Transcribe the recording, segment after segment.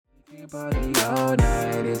Party all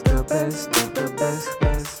night is the best of the best,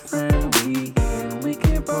 best friend weekend. We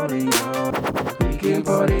can party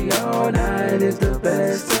all night is the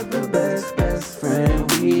best of the best, best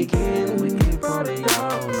friend weekend. We can party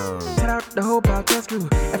all night. Shout out the whole podcast crew.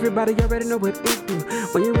 Everybody already know what it do.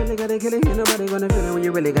 When you really gotta kill it, ain't nobody gonna feel it. When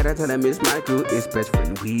you really gotta tell them it's my crew. It's best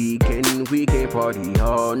friend weekend. We can party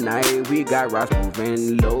all night. We got Ross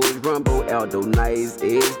moving, Lowe's, Rumble, Aldo, Nice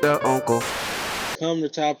is the uncle. Come the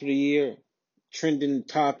top of the year, trending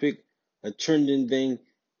topic, a trending thing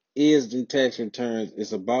is them tax returns.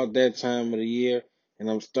 It's about that time of the year, and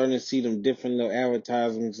I'm starting to see them different little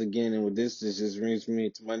advertisements again. And with this just brings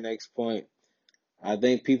me to my next point. I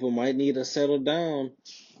think people might need to settle down.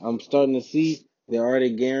 I'm starting to see they're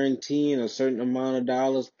already guaranteeing a certain amount of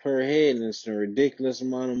dollars per head, and it's a ridiculous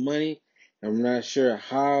amount of money. I'm not sure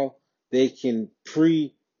how they can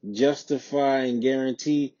justify and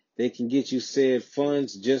guarantee they can get you said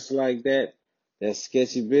funds just like that. That's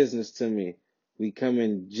sketchy business to me. We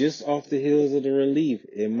coming just off the heels of the relief.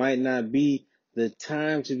 It might not be the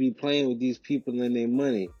time to be playing with these people and their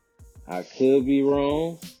money. I could be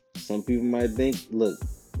wrong. Some people might think, look,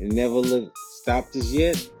 it never stopped us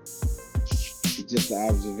yet. It's just an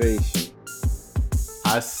observation.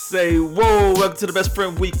 I say, whoa, welcome to the Best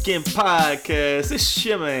Friend Weekend Podcast. It's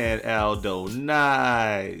your man, Aldo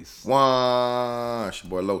Nice. It's your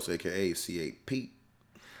boy Los, a.k.a. C8P.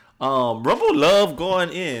 Rumble love going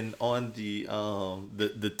in on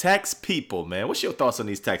the tax people, man. What's your thoughts on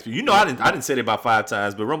these tax people? You know, I didn't say it about 5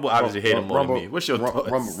 times, but Rumble obviously hate them more than me. What's your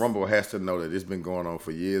thoughts? Rumble has to know that it's been going on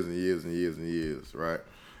for years and years and years and years, right?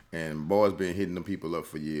 And boys been hitting them people up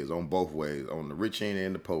for years on both ways, on the rich end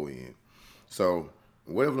and the poor end. So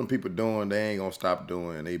whatever them people doing, they ain't gonna stop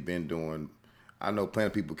doing. They've been doing. I know plenty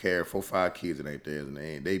of people carry 4 or 5 kids and ain't theirs, and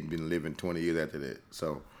they've been living 20 years after that.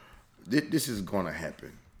 So this is gonna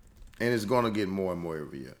happen. And it's going to get more and more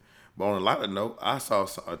every year. But on a lighter note, I saw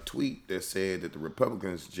a tweet that said that the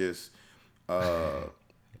Republicans just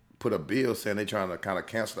put a bill saying they're trying to kind of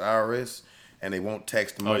cancel the IRS and they won't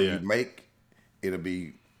tax the money you make. It'll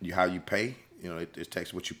be how you pay. You know, it's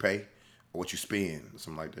tax what you pay or what you spend,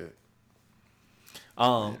 something like that.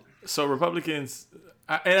 So Republicans,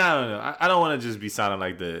 I don't know. I don't want to just be sounding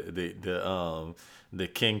like the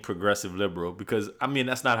king progressive liberal, because I mean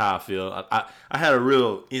that's not how I feel. I had a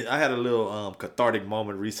little cathartic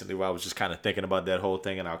moment recently where I was just kind of thinking about that whole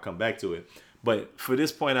thing, and I'll come back to it. But for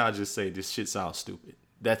this point, I'll just say this shit sounds stupid.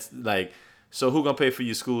 That's like, so who gonna pay for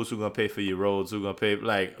your schools? Who gonna pay for your roads? Who gonna pay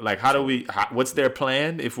like what's their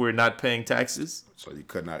plan if we're not paying taxes? So you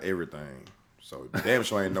cutting out everything. So damn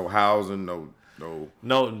sure ain't no housing,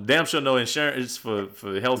 No, damn sure no insurance for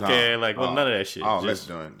healthcare, none of that shit. That's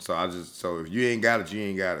done. So if you ain't got it, you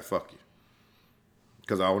ain't got it. Fuck you.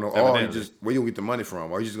 Because I don't know. Where you get the money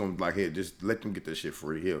from? Or you just gonna just let them get that shit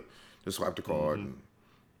free here. Just swipe the card and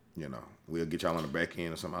we'll get y'all on the back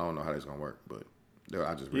end or something. I don't know how that's gonna work, but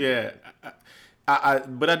I just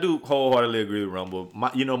but I do wholeheartedly agree with Rumble.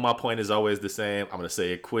 My point is always the same. I'm gonna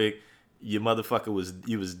say it quick. Your motherfucker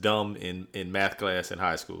was dumb in math class in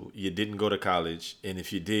high school. You didn't go to college, and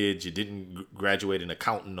if you did, you didn't graduate in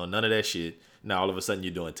accounting or none of that shit. Now all of a sudden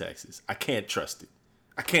you're doing taxes. I can't trust it.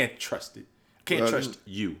 I can't trust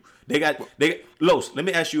you. They got Los. Let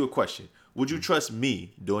me ask you a question. Would you trust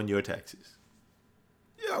me doing your taxes?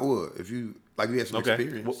 Yeah, I would. If you had some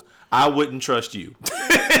experience. Well, I wouldn't trust you.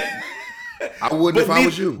 I wouldn't if I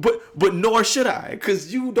was you. But nor should I,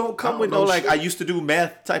 because you don't come with no I used to do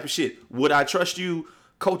math type of shit. Would I trust you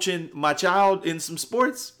coaching my child in some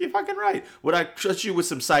sports? You're fucking right. Would I trust you with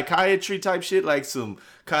some psychiatry type shit, like some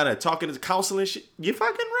kind of talking to counseling shit? You're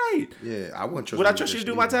fucking right. Yeah, I wouldn't trust. Would I trust you to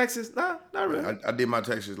do my taxes? Nah, not really. I did my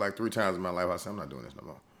taxes like 3 times in my life. I said I'm not doing this no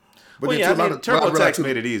more. But TurboTax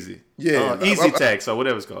made it easy. Yeah, easy tax or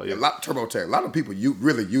whatever it's called. Yeah, TurboTax. A lot of people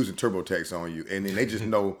really using TurboTax on you, and then they just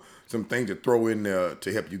know some things to throw in there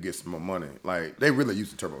to help you get some more money. Like they really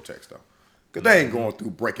use the TurboTax though, because they ain't going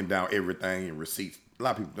through breaking down everything and receipts. A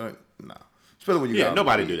lot of people don't. Nah, especially when you got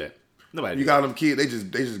nobody do that. Nobody. You got them kids.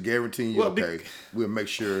 They just guarantee you. We'll make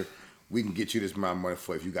sure we can get you this amount of money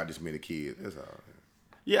for if you got this many kids. That's all.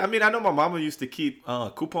 Yeah, I mean, I know my mama used to keep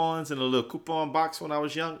coupons in a little coupon box when I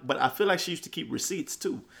was young, but I feel like she used to keep receipts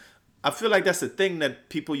too. I feel like that's a thing that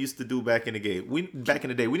people used to do back in the day.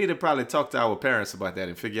 We need to probably talk to our parents about that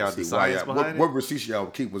and figure out the science behind it. What receipts y'all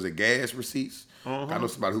keep? Was it gas receipts? I know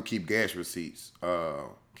somebody who keep gas receipts.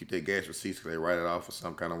 Keep their gas receipts because they write it off for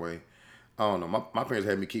some kind of way. I don't know. My parents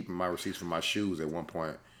had me keeping my receipts for my shoes at one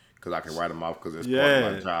point because I can write them off because it's part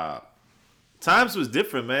of my job. Times was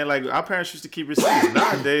different, man. Like our parents used to keep receipts.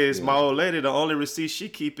 Nowadays, my old lady, the only receipt she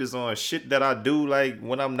keep is on shit that I do like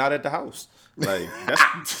when I'm not at the house. Like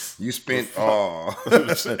that's You spent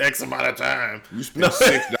X amount of time. You spent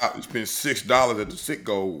 $6. You spent $6 at the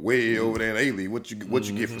Citgo way over there in Ailey. What you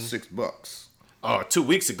get for $6? 2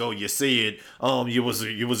 weeks ago, you said you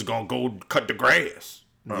was gonna go cut the grass.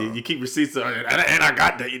 You keep receipts, and I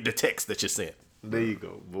got the text that you sent. There you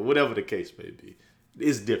go. But whatever the case may be,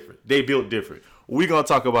 it's different. They built different. We're gonna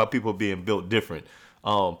talk about people being built different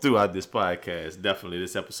throughout this podcast. Definitely,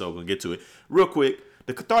 this episode gonna get to it real quick.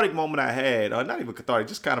 The cathartic moment I had, not even cathartic,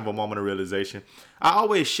 just kind of a moment of realization. I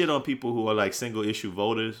always shit on people who are like single issue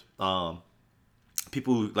voters.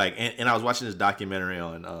 People who like, and I was watching this documentary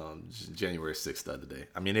on January 6th the other day.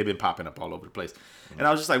 I mean, they've been popping up all over the place. And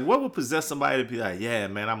I was just like, what would possess somebody to be like, yeah,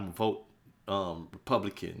 man, I'm gonna vote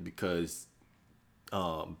Republican because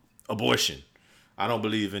abortion. I don't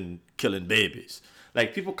believe in killing babies.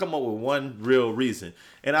 Like, people come up with one real reason,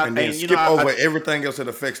 and then skip over everything else that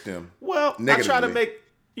affects them. Well, I try to make,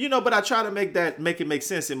 but I try to make it make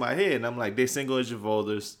sense in my head, and I'm like, they single issue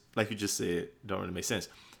voters, like you just said, don't really make sense.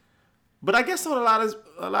 But I guess on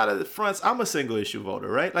a lot of fronts, I'm a single issue voter,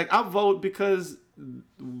 right? Like, I vote because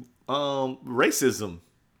racism,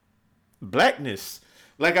 blackness.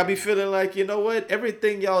 Like, I be feeling like, you know what?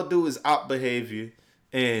 Everything y'all do is out behavior,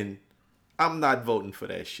 and I'm not voting for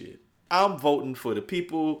that shit. I'm voting for the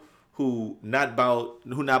people who not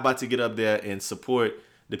about to get up there and support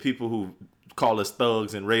the people who call us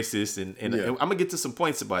thugs and racists, and I'm gonna get to some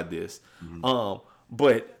points about this.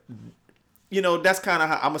 But that's kind of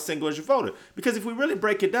how I'm a single issue voter, because if we really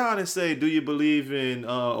break it down and say, do you believe in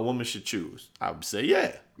a woman should choose? I would say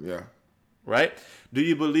yeah. Right? Do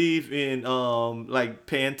you believe in like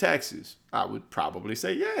paying taxes? I would probably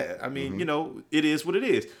say yeah. I mean, it is what it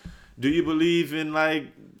is. Do you believe in like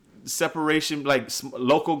separation, like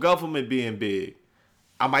local government being big?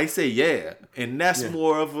 I might say yeah, and that's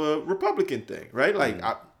more of a Republican thing, right? Like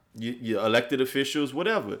your elected officials,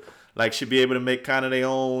 whatever, like should be able to make kind of their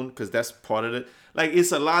own, because that's part of it. Like,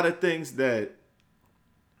 it's a lot of things that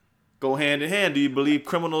go hand in hand. Do you believe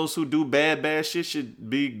criminals who do bad shit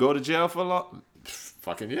should go to jail for long?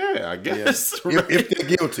 Fucking yeah, I guess. Yeah. Right? If they're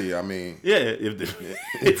guilty, I mean. Yeah,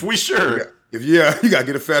 if we sure. You gotta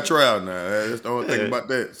get a fair trial now. That's the only thing about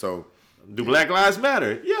that. So, do Black Lives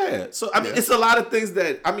Matter? Yeah. So I mean, it's a lot of things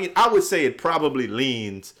that I would say it probably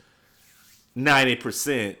leans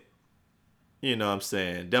 90%. You know what I'm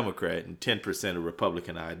saying, Democrat, and 10% of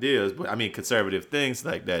Republican ideas. But I mean, conservative things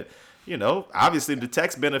like that. Obviously the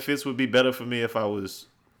tax benefits would be better for me if I was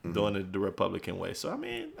doing it the Republican way. So I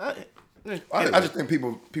mean, I just think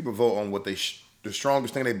people vote on what the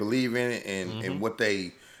strongest thing they believe in, and what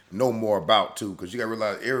they know more about too. Because you got to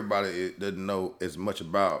realize everybody doesn't know as much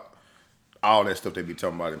about all that stuff they be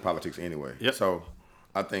talking about in politics anyway. Yep. So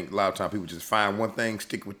I think a lot of times people just find one thing,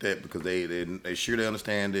 stick with that, because they sure they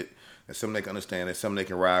understand it. There's something they can understand. There's something they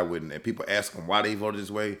can ride with. And people ask them why they voted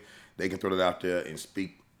this way, they can throw it out there and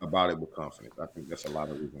speak about it with confidence. I think that's a lot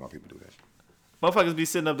of the reason why people do that. Motherfuckers be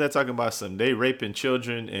sitting up there talking about they raping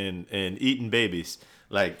children and eating babies.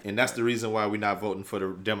 Like, and that's the reason why we're not voting for the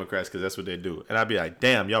Democrats, because that's what they do. And I'd be like,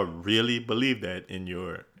 damn, y'all really believe that in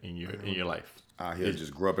your life? Out here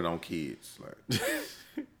just grubbing on kids. Like.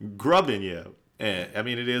 Grubbing, yeah. And I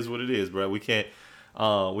mean, it is what it is, bro. We can't.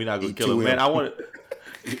 We're not gonna kill them, man. I want to.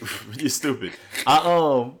 You're stupid.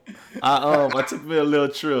 I took me a little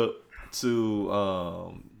trip to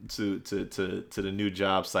the new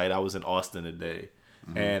job site. I was in Austin today,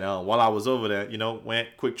 and while I was over there,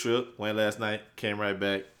 went quick trip, went last night, came right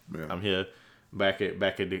back. Yeah. I'm here, back at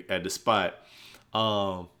the spot.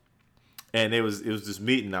 And it was this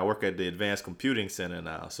meeting. I work at the Advanced Computing Center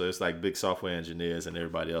now, so it's like big software engineers and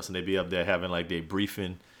everybody else, and they be up there having like their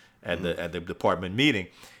briefing at the department meeting.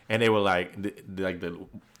 And they were like the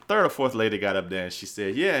third or fourth lady got up there and she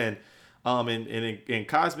said, yeah, and in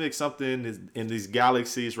cosmic something in these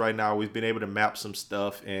galaxies right now, we've been able to map some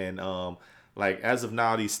stuff, and like as of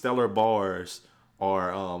now, these stellar bars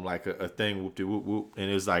are like a thing, whoop de whoop whoop,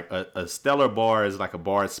 and it's like a stellar bar is like a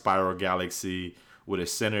barred spiral galaxy with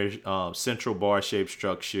a central bar shaped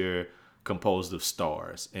structure composed of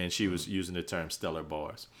stars, and she was using the term stellar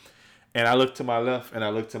bars. And I looked to my left and I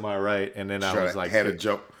looked to my right, and then I was like, had a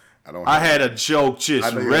joke. I had a joke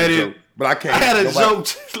just ready. But I can't. I had a joke.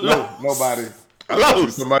 Nobody.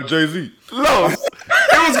 Los. To my Jay-Z. Los.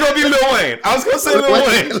 It was going to be Lil Wayne. I was going to say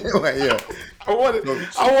Lil Wayne. Yeah.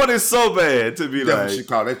 I wanted so bad to be like.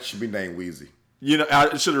 That should be named Weezy.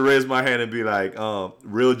 I should have raised my hand and be like,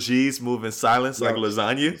 real G's move in silence like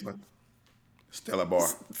lasagna. Stellar bar.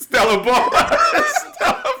 Stellar bar.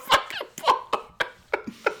 Stellar fucking bar.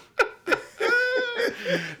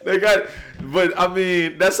 They got, but I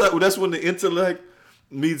mean, that's when the intellect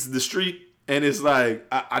meets the street, and it's like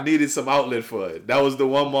I needed some outlet for it. That was the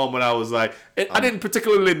one moment I was like, and I didn't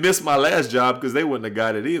particularly miss my last job because they wouldn't have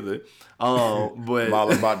got it either. But I'm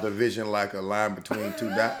all about the vision like a line between two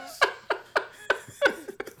dots.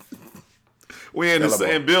 we're in the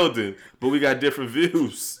same building, but we got different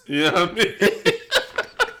views. You know what I mean?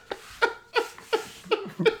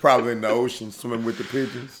 Probably in the ocean, swimming with the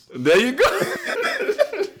pigeons. There you go.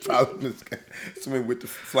 Probably in the sky,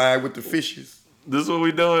 flying with the fishes. This is what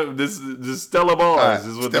we doing. This Stella Bars.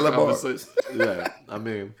 This is what Stella the Bars. conversation. Yeah, I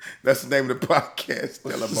mean, That's the name of the podcast,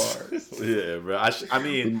 Stella Bars. yeah, bro. I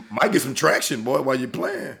mean, Might get some traction, boy, while you're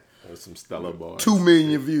playing. some Stella Bars. 2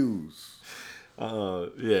 million views.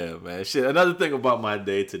 Yeah, man. Shit. Another thing about my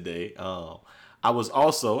day today.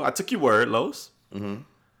 I took your word, Los. Mm-hmm.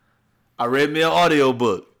 I read me an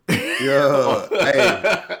audiobook. Yeah.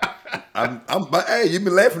 Hey, you've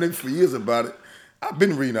been laughing at me for years about it. I've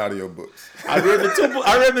been reading audiobooks. I read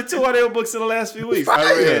the two audiobooks in the last few weeks.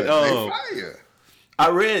 Fire. I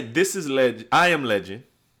read This Is Legend. I Am Legend.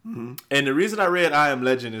 Mm-hmm. And the reason I read I Am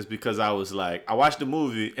Legend is because I was like, I watched the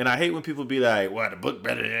movie, and I hate when people be like, "Well, the book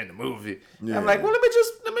better than the movie." Yeah. I'm like, well, let me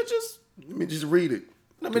just read it.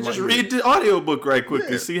 Let me just read the audiobook right quick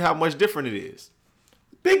and see how much different it is.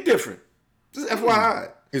 Big different. Just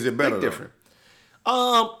FYI. Is it better? Big different.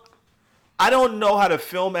 I don't know how the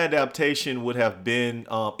film adaptation would have been.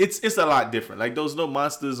 It's a lot different. Like those little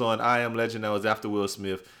monsters on I Am Legend that was after Will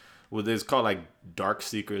Smith, it's called like Dark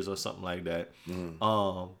Seekers or something like that.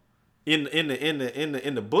 Mm.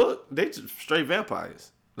 In the book, they just straight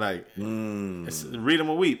vampires. Like read them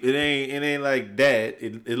a weep. It ain't like that.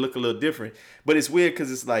 It look a little different, but it's weird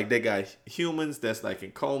because it's like they got humans that's like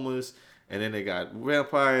in comas, and then they got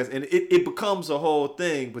vampires, and it becomes a whole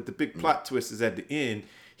thing. But the big plot twist is at the end.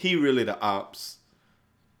 He really the ops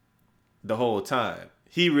the whole time.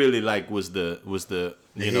 He really like was the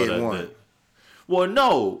well,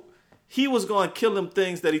 no. He was going to kill them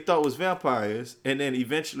things that he thought was vampires, and then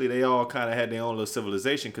eventually they all kind of had their own little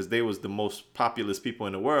civilization because they was the most populous people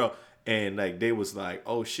in the world, and like they was like,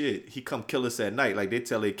 oh shit, he come kill us at night. Like they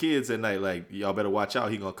tell their kids at night, like y'all better watch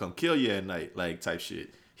out, he gonna come kill you at night, like type shit.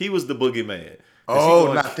 He was the boogeyman.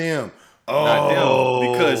 Oh, not them. Not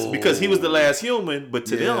them, because he was the last human, but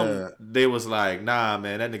to them they was like, nah,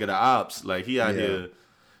 man, that nigga the ops, like he out here,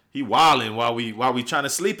 he wilding while we trying to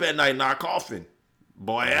sleep at night in our coffin.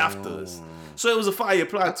 Boy, after us. So it was a fire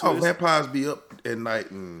plot twist. Oh, vampires be up at night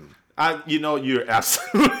and you're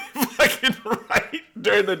absolutely fucking right.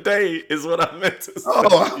 During the day is what I meant to say.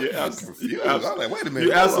 Oh, I was like, wait a minute.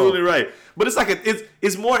 You're absolutely right. But it's like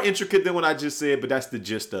it's more intricate than what I just said, but that's the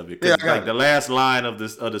gist of it. Like the last line of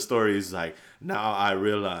the story is like, now I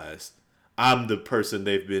realize I'm the person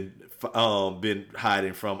they've been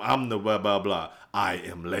hiding from. I'm the blah blah blah. I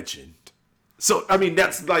am legend. So I mean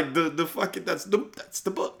that's like the fucking that's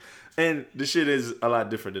the book, and the shit is a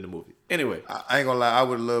lot different than the movie. Anyway, I ain't gonna lie, I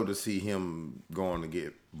would love to see him going to get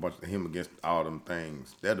a bunch of him against all them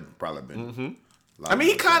things. That'd probably been. Mm-hmm. I mean,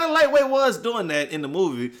 he kind of lightweight was doing that in the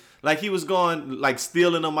movie. Like he was going like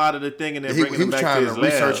stealing them out of the thing and then bringing them back to his lab. He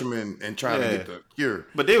was trying to research them and trying to get the cure.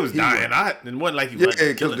 But they was dying. It wasn't like he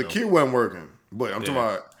wasn't killing them. The cure wasn't working. But I'm talking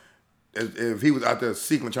about if he was out there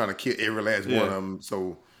secretly trying to kill every last one of them.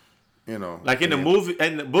 So. You know, like in the movie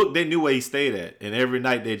and the book, they knew where he stayed at, and every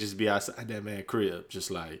night they'd just be outside that man's crib, just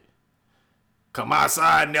like, "Come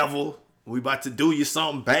outside, Neville. We about to do you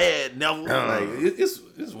something bad, Neville." Like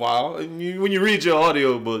it's wild. And when you read your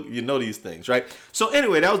audiobook, you know these things, right? So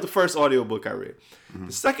anyway, that was the first audiobook I read. Mm-hmm.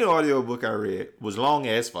 The second audiobook I read was long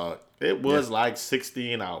as fuck. It was like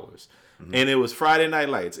 16 hours. Mm-hmm. And it was Friday Night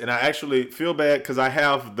Lights. And I actually feel bad because I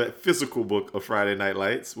have the physical book of Friday Night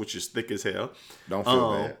Lights, which is thick as hell. Don't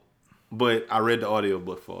feel bad. But I read the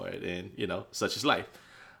audiobook for it, and such is life.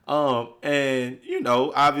 And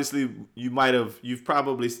obviously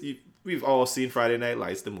we've all seen Friday Night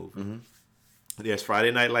Lights, the movie. Mm-hmm. There's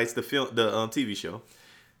Friday Night Lights, the film, the TV show,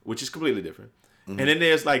 which is completely different. Mm-hmm. And then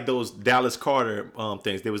there's like those Dallas Carter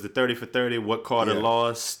things. There was the 30 for 30, What Carter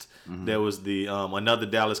Lost. Mm-hmm. There was the another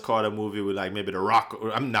Dallas Carter movie with like maybe The Rock,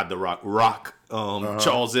 or I'm not The Rock,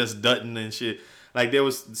 Charles S. Dutton and shit. Like there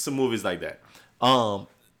was some movies like that.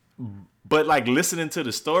 But like listening to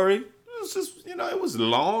the story, it was just, it was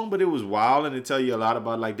long, but it was wild, and it tell you a lot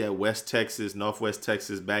about like that Northwest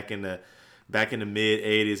Texas back in the mid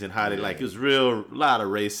 '80s, and how they like it was a lot of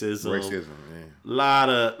racism, lot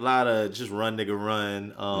of just run nigga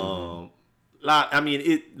run. I mean,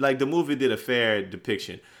 it like the movie did a fair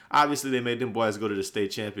depiction. Obviously, they made them boys go to the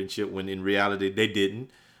state championship when in reality they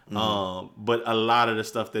didn't. But a lot of the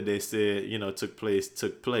stuff that they said, took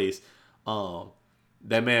place.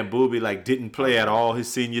 That man Booby like didn't play at all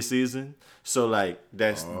his senior season. So like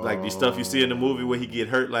that's like the stuff you see in the movie where he get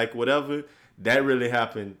hurt, like whatever. That really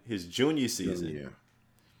happened his junior season. Yeah.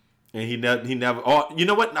 And he never. Oh, you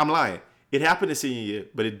know what? I'm lying. It happened in senior year,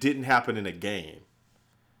 but it didn't happen in a game.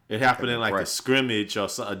 It happened in like a scrimmage or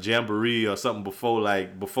a jamboree or something before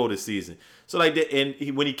the season. So like that,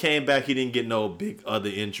 and when he came back, he didn't get no big other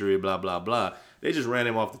injury. Blah blah blah. They just ran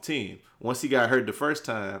him off the team. Once he got hurt the first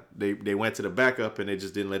time, they went to the backup and they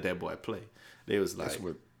just didn't let that boy play. They was like,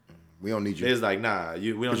 we don't need you. They was like, nah,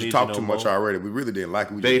 we don't need you talk no too more. much already. We really didn't like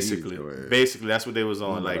it. Basically, that's what they was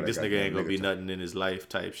on. Like this nigga ain't gonna be nothing in his life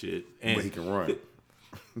type shit. And but he can run.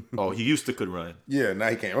 He used to could run. Yeah, now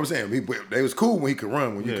he can't. I'm saying they was cool when he could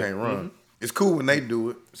run. When you can't run, it's cool when they do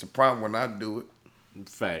it. It's a problem when I do it.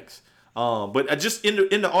 Facts. But I just in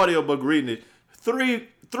the audiobook reading it,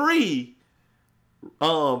 three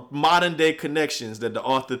modern day connections that the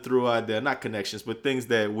author threw out there. Not connections, but things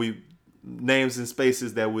that names and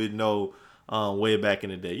spaces that we know way back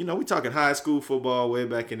in the day. We talking high school football way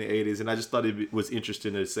back in the 80s, and I just thought it was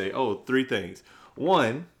interesting to say, 3 things.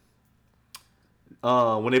 One,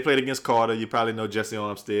 when they played against Carter, you probably know Jesse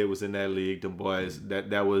Armstead was in that league. The boys,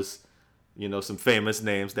 that was, some famous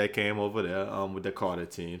names that came over there with the Carter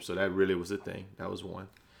team. So that really was a thing. That was one.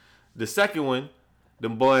 The second one,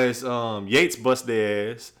 them boys, Yates bust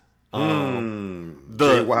their ass.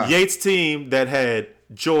 The Yates team that had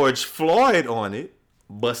George Floyd on it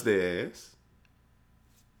bust their ass.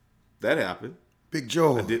 That happened. Big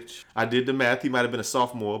George. I did the math. He might have been a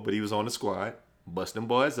sophomore, but he was on the squad. Bust them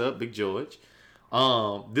boys up, Big George.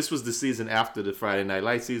 This was the season after the Friday Night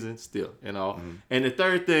Light season, still, And the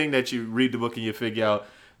third thing that you read the book and you figure out,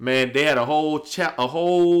 man, they had a whole chapter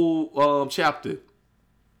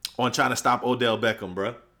on trying to stop Odell Beckham,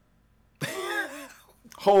 bruh.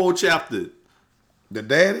 Whole chapter. The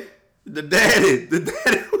daddy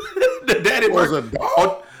was a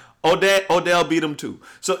dog. Odell beat him too.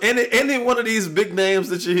 So any one of these big names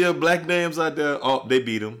that you hear, black names out there, they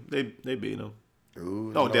beat him. They beat him.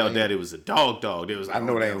 Dude, Odell daddy was a dog. They was like, I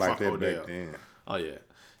know it ain't like that Odell. back then. Oh yeah.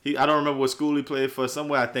 I don't remember what school he played for.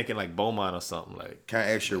 Somewhere I think in like Beaumont or something like. Can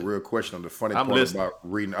I ask you a real question? The funny part about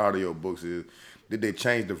reading audio books is, did they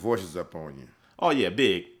change the voices up on you? Oh yeah,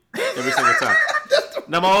 big. Every single time.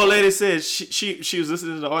 Now my old lady said she was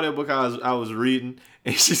listening to the audiobook I was reading,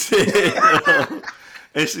 and she said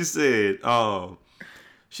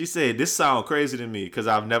she said this sound crazy to me because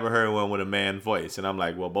I've never heard one with a man voice, and I'm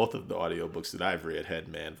like, well, both of the audiobooks that I've read had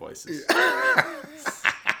man voices,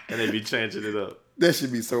 and they be changing it up. That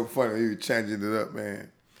should be so funny. You changing it up,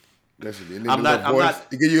 man. That should be. And then I'm not.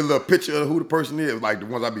 It give you a little picture of who the person is, like the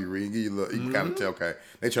ones I be reading. Give you a little. You can kind of tell. Okay,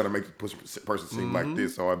 they try to make the person seem like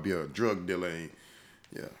this, or I'd be a drug dealer. And,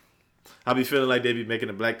 yeah. I be feeling like they be making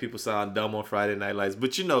the black people sound dumb on Friday Night Lights,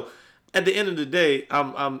 but at the end of the day,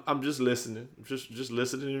 I'm just listening, just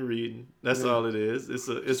listening and reading. That's all it is. It's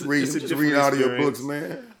a read audio books,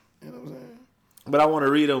 man. You know what I'm saying? But I want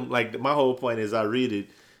to read them. Like my whole point is, I read it,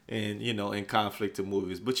 and in conflict to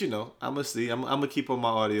movies. But I'm gonna see. I'm gonna keep on my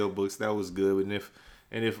audio books. That was good. And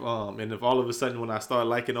if all of a sudden when I start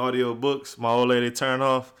liking audio books, my old lady turn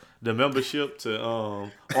off the membership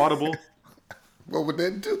to Audible. What would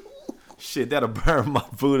that do? Shit, that'll burn my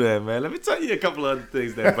boudin, man. Let me tell you a couple of other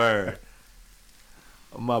things that burn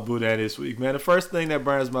my boudin this week, man. The first thing that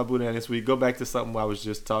burns my boudin this week, go back to something I was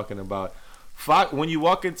just talking about. When you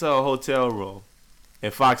walk into a hotel room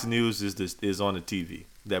and Fox News is on the TV,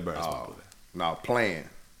 that burns my boudin. No, playing.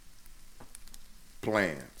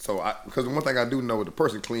 So, because one thing I do know, the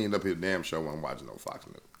person cleaned up his damn show when I'm watching no Fox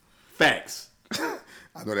News. Facts.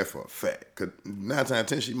 I know that for a fact. Because 9 times out of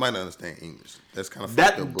 10, she might not understand English. That's kind of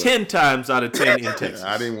that fucked up. 10 times out of 10 in Texas.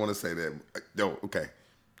 I didn't want to say that. No, okay.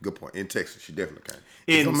 Good point. In Texas, she definitely can.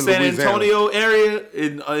 In San Antonio area,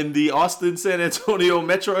 in the Austin, San Antonio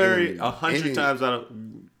metro area, 100 times out of...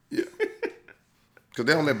 Yeah. Because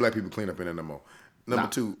they don't let black people clean up in there no more. Number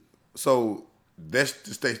 2, so that's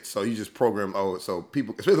the state. So you just program, so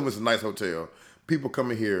people, especially when it's a nice hotel, people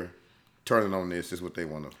coming here, turning on this is what they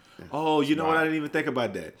want to... Oh, you know what? I didn't even think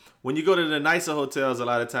about that. When you go to the nicer hotels, a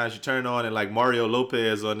lot of times you turn on and like Mario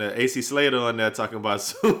Lopez on there, AC Slater on there talking about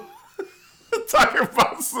some,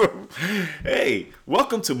 hey,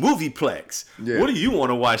 welcome to Movieplex. Yeah. What do you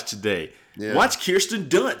want to watch today? Yeah. Watch Kirsten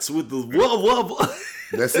Dunst with the wub.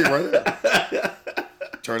 That's it right there.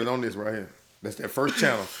 Turn it on this right here. That's that first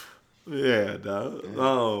channel. Yeah, dog.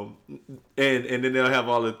 And then they'll have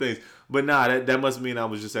all the things. But that must mean I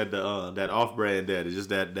was just at the that off-brand daddy, just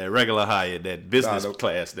that regular Hyatt, that business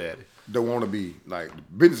class daddy. don't want to be like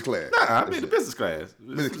business class. Nah, I mean the business class.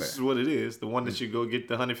 Business This class. is what it is. The one that you go get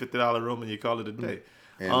the $150 room and you call it a day.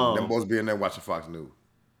 And them boys be in there watching Fox News.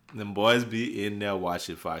 Them boys be in there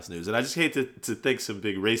watching Fox News, and I just hate to think some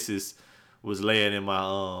big racist was laying in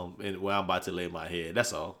my in where I'm about to lay my head.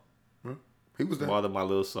 That's all. He was there Bother my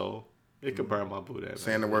little soul. It could burn my boot at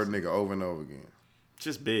saying the word nigga over and over again.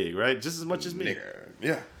 Just big, right? Just as much as me. Nigger.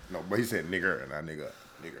 Yeah. No, but he said nigger and not nigga.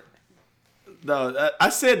 Nigger. No, I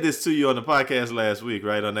said this to you on the podcast last week,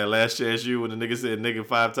 right? On that Last Chance U, when the nigga said nigga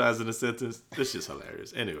 5 times in a sentence. This just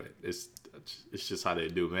hilarious. Anyway, it's just how they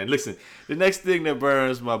do, man. Listen, the next thing that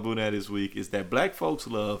burns my boot at this week is that black folks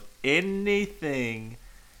love anything.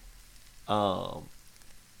 Well,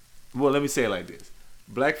 let me say it like this.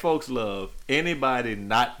 Black folks love anybody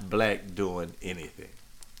not black doing anything.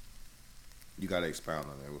 You gotta expound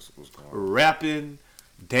on that. What's going on? Rapping,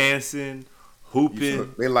 dancing,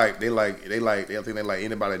 hooping. They like I think they like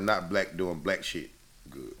anybody not black doing black shit.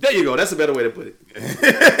 Good. There you go. That's a better way to put it.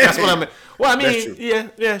 That's what I mean. Well, I That's mean, true.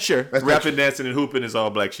 yeah, sure. That's Rapping, dancing, and hooping is all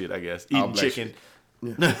black shit, I guess. All Eating black chicken.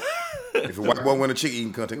 If a white boy win a chicken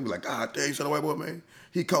eating contest, he'll be like, God damn, you saw the white boy, man?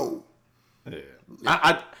 He cold.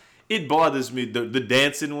 Yeah. It bothers me the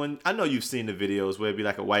dancing one. I know you've seen the videos where it'd be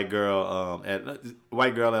like a white girl at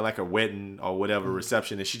like a wedding or whatever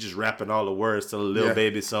reception, and she just rapping all the words to the Lil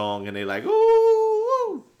Baby song, and they like, ooh,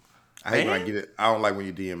 ooh. I hate when I get it. I don't like when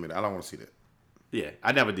you DM it. I don't want to see that. Yeah,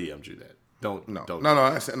 I never DM'd you that. Don't. No. I'm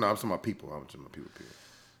talking about people. I'm talking about people.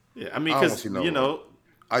 Yeah, I mean, I don't because see no you know,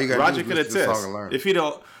 All you gotta Roger do could is listen to the song attest. and learn. If he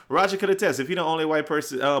don't, Roger could attest. If he the only white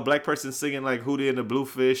person, black person singing like Hootie and the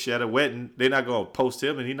Bluefish at a wedding, they're not gonna post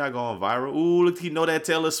him, and he's not going viral. Ooh, look, he know that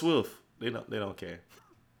Taylor Swift. They don't care.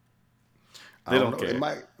 They don't know. care. It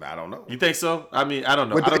might. I don't know. You think so? I mean, I don't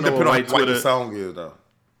know. But I don't know what white what Twitter. the song is though.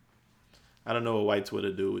 I don't know what white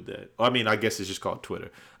Twitter do with that. I mean, I guess it's just called Twitter.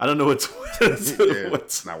 I don't know what Twitter. Yeah,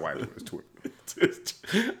 it's not white. It's Twitter.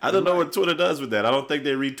 I don't know what Twitter does with that. I don't think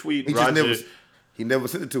they retweet He Roger. just never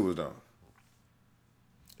sent it to us though.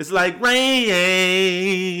 It's like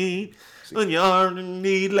rain when you're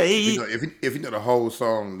need late. If you know the whole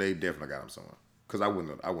song, they definitely got him somewhere. Cause I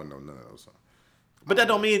wouldn't know none of those songs. But that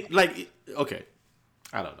don't mean like okay.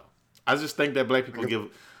 I don't know. I just think that black people give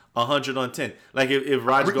 100 on 10. Like if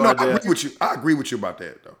Roger go out I there, agree with you. I agree with you about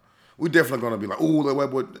that though. We definitely gonna be like, oh, that white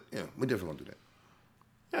boy. Yeah, we definitely gonna do that.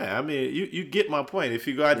 yeah, I mean you get my point. If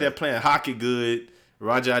you go out there playing hockey good,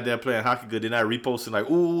 Roger out there playing hockey good, they're not reposting like,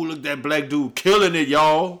 ooh, look that black dude killing it,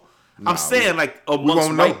 y'all. I'm saying like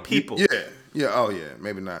amongst white people. Yeah. Oh yeah,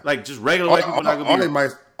 maybe not. Like just regular white people not gonna be.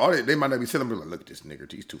 They might not be telling me like, look at this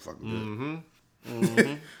nigga, he's too fucking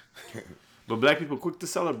good. But black people quick to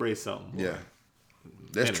celebrate something. Boy. Yeah,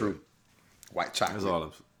 that's Anyway. true. White chocolate.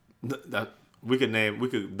 That's all. We could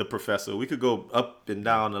the professor. We could go up and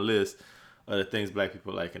down the list of the things black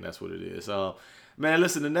people like, and that's what it is. Man,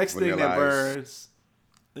 listen. The next thing Vanilla that Ice. burns.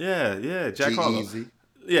 Yeah, Jack Harlow. G-Eazy.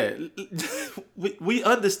 Yeah, we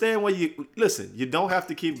understand why you listen. You don't have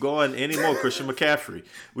to keep going anymore, Christian McCaffrey.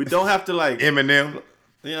 We don't have to like. Eminem.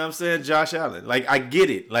 You know what I'm saying? Josh Allen. Like, I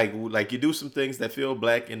get it. Like you do some things that feel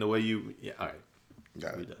black in the way you... Yeah, all right.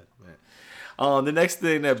 Got We it. done, man. The next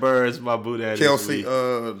thing that burns my boot at Kelsey, this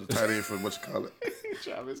week. the tight end for what you call it.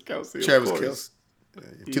 Travis Kelsey. Travis of course.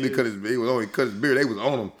 Kelsey. Yeah, till he cut his beard. They was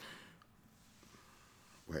on him.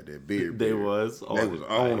 We had that beard. They beard. was They was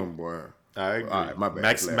on him, boy. I agree. All right, my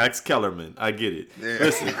bad. Max Kellerman. I get it. Yeah.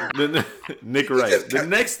 Listen, Nick Wright. The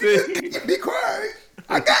next thing... Be quiet.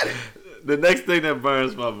 I got it. The next thing that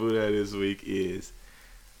burns my boot at this week is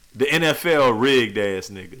the NFL rigged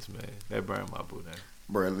ass niggas, man. That burned my boot at.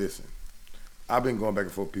 Bro, listen. I've been going back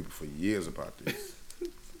and forth with people for years about this.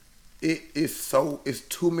 It's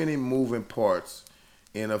too many moving parts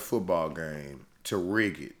in a football game to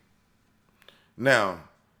rig it. Now,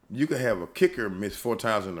 you can have a kicker miss 4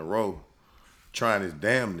 times in a row trying his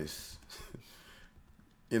damnness,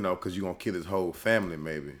 because you're going to kill his whole family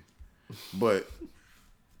maybe. But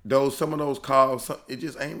some of those calls, it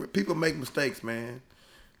just ain't. People make mistakes, man.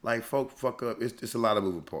 Like folk fuck up. It's a lot of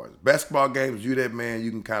moving parts. Basketball games, you that man, you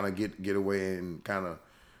can kind of get away and kind of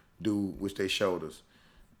do which they showed us.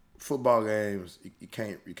 Football games, you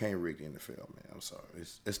can't rig the NFL, man. I'm sorry,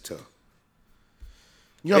 it's tough.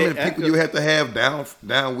 You know how many people you have to have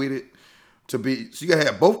down with it to be. So you gotta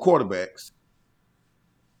have both quarterbacks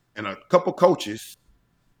and a couple coaches.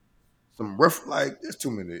 Some rough, like it's too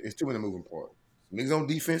many moving parts. Niggas on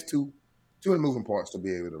defense too. Too many moving parts to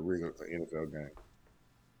be able to rig an NFL game.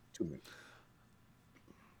 Too many.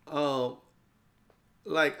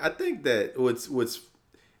 Like I think that what's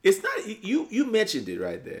it's not you mentioned it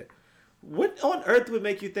right there. What on earth would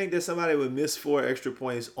make you think that somebody would miss 4 extra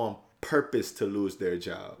points on purpose to lose their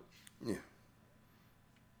job. Yeah.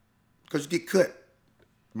 Because you get cut.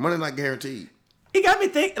 Money not guaranteed. It got me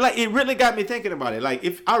it really got me thinking about it. Like,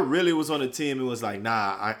 if I really was on a team and was like,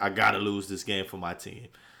 nah, I gotta lose this game for my team.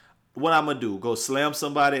 What I'm gonna do? Go slam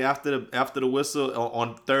somebody after the whistle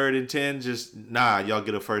on 3rd and 10? Just y'all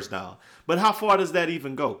get a first down. But how far does that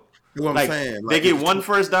even go? You know what I'm saying? They get one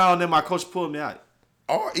first down, then my coach pulled me out.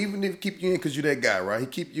 Or even if he keep you in because you're that guy, right? He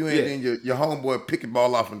keep you in, then your homeboy pick the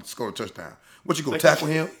ball off and score a touchdown. What, you go tackle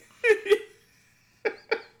him?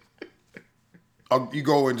 Or you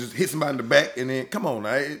go and just hit somebody in the back and then, come on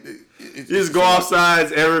now. You just go off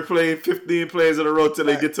sides every play, 15 plays in a row till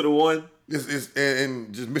they get to the one.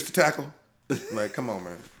 And just miss the tackle. Like, come on,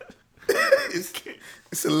 man.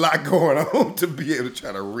 It's a lot going on to be able to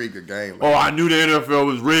try to rig a game. I knew the NFL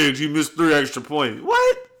was rigged. You missed 3 extra points.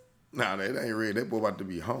 What? Nah, that ain't rigged. That boy about to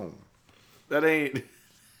be home. That ain't.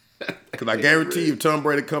 Because I guarantee you, if Tom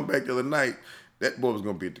Brady come back the other night, that boy was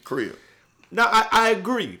going to be at the crib. Now, I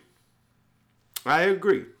agree. The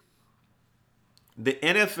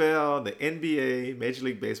NFL, the NBA, Major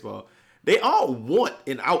League Baseball, they all want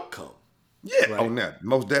an outcome. Yeah, right? on that.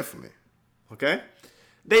 Most definitely. Okay?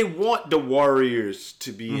 They want the Warriors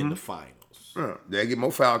to be in the finals. They get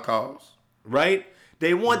more foul calls. Right?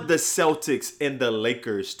 They want the Celtics and the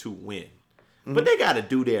Lakers to win. But they got to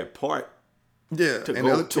do their part. Yeah, to and go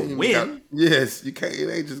the other to team win. Yes, you can't. It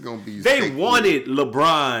ain't just gonna be. They wanted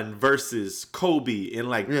LeBron versus Kobe in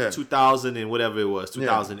 2000 and whatever it was,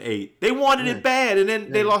 2008. They wanted it bad, and then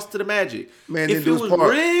they lost to the Magic. Man, if it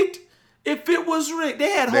was rigged,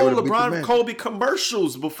 they had whole LeBron Kobe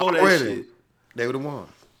commercials before that shit. They would have won.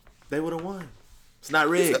 They would have won. It's not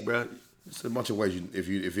rigged, bro. It's a bunch of ways.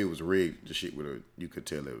 If it was rigged, the shit you could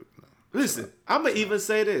tell it. No. Listen, I'm gonna even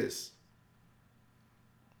say this.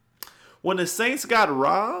 When the Saints got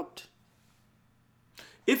robbed,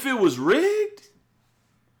 if it was rigged,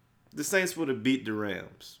 the Saints would have beat the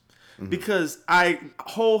Rams. Because I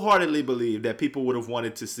wholeheartedly believe that people would have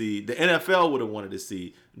wanted to see, the NFL would have wanted to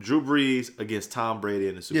see Drew Brees against Tom Brady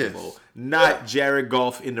in the Super Bowl, not Jared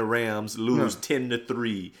Goff in the Rams lose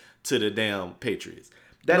 10-3 to the damn Patriots.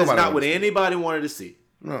 That is not what anybody wanted to see.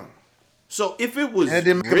 No. So if it was and it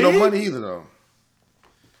didn't make rigged, no money either, though.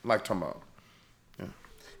 Like talking about.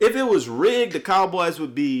 If it was rigged, the Cowboys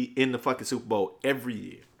would be in the fucking Super Bowl every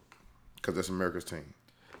year. Because that's America's team.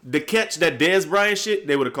 The catch, that Dez Bryant shit,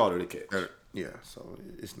 they would have called it a catch. Yeah, so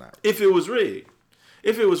it's not. If it was rigged.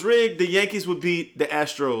 If it was rigged, the Yankees would beat the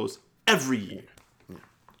Astros every year. Yeah.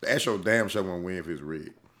 The Astros damn sure won't win if it's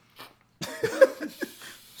rigged.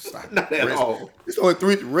 Not at all. It's only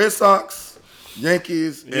 3: Red Sox,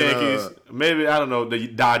 Yankees, and, maybe, I don't know, the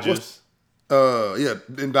Dodgers.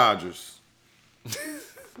 And Dodgers.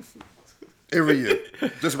 Every year,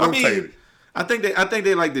 just rotate. I think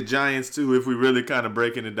they like the Giants too. If we really kind of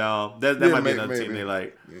breaking it down, that might be another team they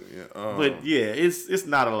like. But it's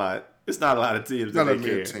not a lot. It's not a lot of teams that they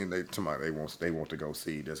care. Team they want to go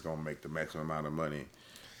see that's gonna make the maximum amount of money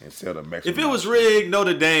and sell the maximum. If it was rigged,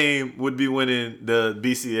 Notre Dame would be winning the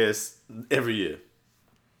BCS every year.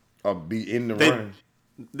 Or be in the run.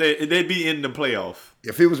 They'd be in the playoff.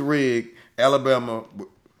 If it was rigged, Alabama.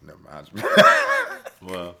 Never mind.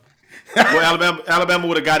 Well, Alabama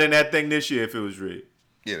would have got in that thing this year if it was rigged.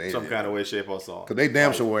 Yeah, some kind of way, shape, or form. Because they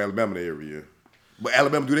damn sure won Alabama every year. But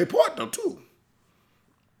Alabama do their part though too.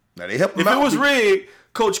 Now they help them out. If it was rigged,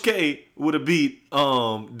 Coach K would have beat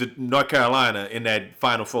the North Carolina in that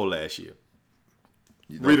Final Four last year.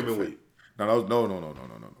 Read them and wait. No.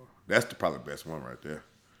 That's probably the best one right there.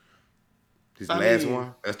 His last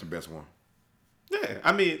one. That's the best one. Yeah,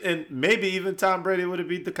 I mean, and maybe even Tom Brady would have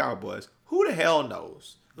beat the Cowboys. Who the hell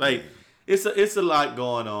knows? Like, it's a lot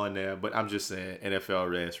going on there, but I'm just saying, NFL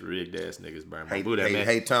refs, rigged ass niggas burn my boot at, man.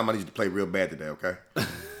 Hey, Tom, I need you to play real bad today, okay?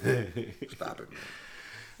 Stop it, man.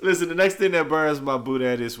 Listen, the next thing that burns my boot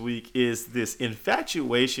at this week is this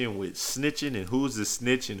infatuation with snitching and who's a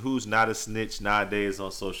snitch and who's not a snitch nowadays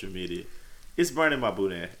on social media. It's burning my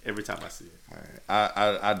boot at every time I see it.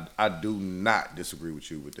 I do not disagree with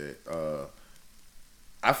you with that.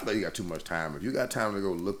 I feel like you got too much time. If you got time to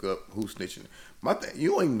go look up who's snitching,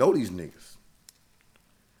 you don't even know these niggas.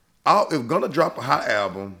 If Gunna drop a hot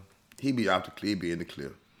album, he be out the clear, be in the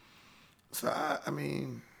clear. So I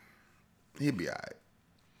mean, he'll be all right.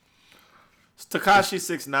 It's Tekashi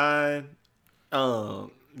 6ix9ine,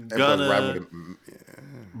 Gunna,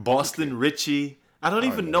 Boston Richie. I don't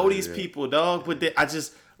even know these people, dog. But I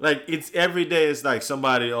just like it's every day. It's like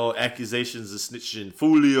somebody accusations of snitching.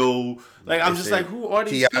 Fulio. Like I'm just like, who are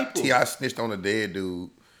these people? T.I. snitched on a dead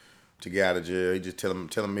dude to get out of jail. He just tell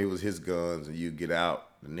him it was his guns and you get out.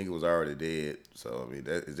 The nigga was already dead. So I mean,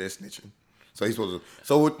 is that snitching? So he's supposed to.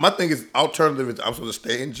 So my thing is alternative is I'm supposed to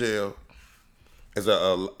stay in jail as a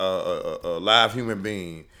live human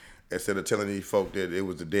being instead of telling these folk that it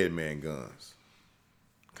was the dead man guns.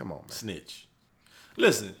 Come on, man. Snitch.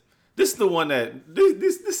 Listen, this is the one that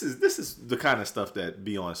this is the kind of stuff that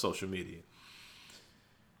be on social media.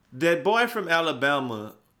 That boy from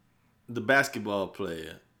Alabama, the basketball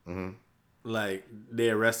player, like they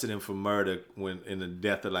arrested him for murder when in the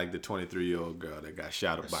death of like the 23-year-old girl that got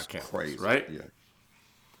shot up by campus, Crazy, right? Yeah.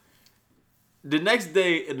 The next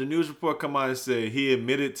day, the news report come out and say he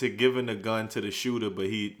admitted to giving the gun to the shooter, but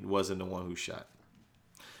he wasn't the one who shot.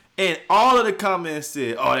 And all of the comments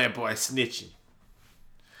said, "Oh, that boy snitching."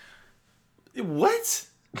 What?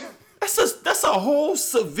 That's a whole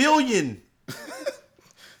civilian.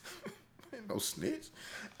 Ain't no snitch.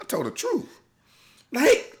 I told the truth.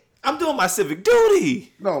 Like, I'm doing my civic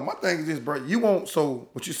duty. No, my thing is this, bro. So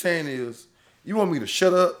what you're saying is you want me to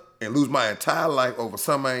shut up and lose my entire life over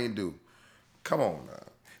something I ain't do. Come on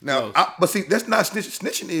now. But see, that's not snitching.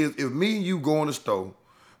 Snitching is if me and you go in the store,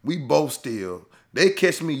 we both steal. They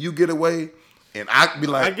catch me, you get away, and I be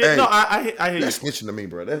like, "Hey, I hear that's you. snitching to me,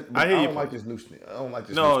 bro." I hear you. I don't like this new snitch. I don't like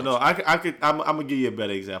this. No, new no. snitch. I'm gonna give you a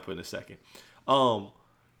better example in a second.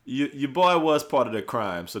 Your boy was part of the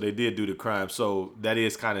crime, so they did do the crime. So that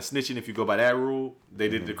is kind of snitching if you go by that rule. They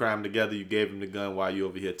did the crime together. You gave him the gun while you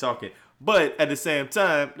over here talking. But at the same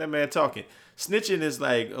time, that man talking. Snitching is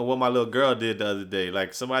like what my little girl did the other day.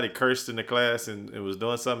 Like somebody cursed in the class and was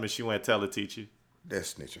doing something, and she went to tell the teacher.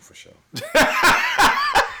 That's snitching for sure.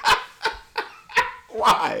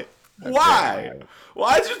 Why? Why?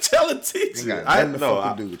 Why'd you tell a teacher? Ain't got nothing to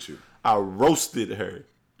fucking do with you. I roasted her.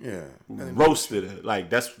 Yeah. Roasted her.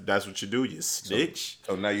 Like that's what you do. You snitch.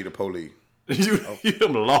 So now you the police. you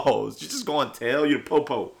them laws. You just go and tell you the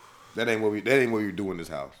popo. That ain't what we do in this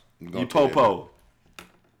house. You popo.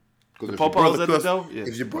 The popo's at the door? Yeah.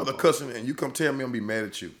 If your brother cussing and you come tell me, I'm gonna be mad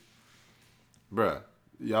at you. Bruh.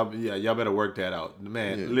 Y'all better work that out.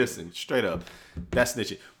 Man, listen, straight up. That's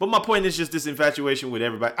snitching. But my point is just this infatuation with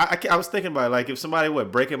everybody. I was thinking about it, like if somebody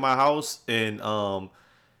would break in my house and I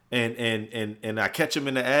catch them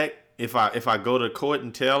in the act, if I go to court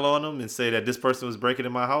and tell on them and say that this person was breaking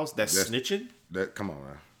in my house, that's snitching? Come on,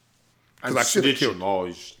 man. Because I should have killed him. Oh,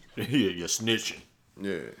 you're snitching.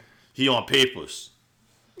 Yeah. He on papers.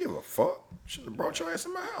 Give a fuck. Should have brought your ass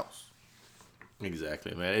in my house.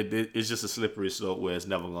 Exactly, man. It's just a slippery slope where it's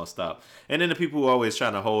never gonna stop. And then the people who are always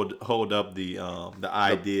trying to hold up the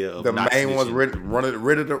idea of the not main snitching. ones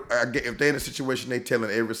ready to. If they're in a situation, they telling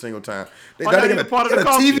every single time. They not got even part of the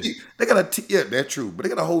culture. TV. They got a yeah, that's true. But they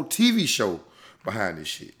got a whole TV show behind this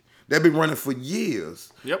shit. They've been running for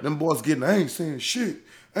years. Yep. Them boys getting. I ain't saying shit.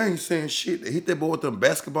 They hit that boy with them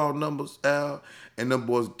basketball numbers out, and them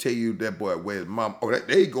boys tell you that boy where's mom. Oh,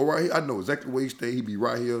 there you go right here. I know exactly where he stay. He be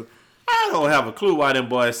right here. I don't have a clue why them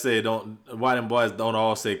boys don't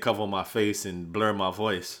all say cover my face and blur my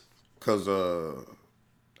voice. Cause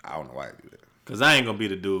I don't know why they do that. Cause I ain't gonna be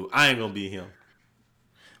the dude. I ain't gonna be him.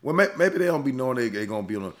 Well, maybe they don't be knowing they gonna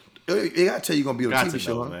be on. They gotta tell you gonna be on a TV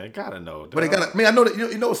show, man. Gotta know. Dog. But they gotta. I mean, I know that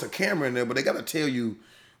you know it's a camera in there, but they gotta tell you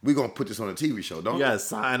we gonna put this on a TV show, don't you gotta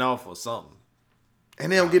sign off or something.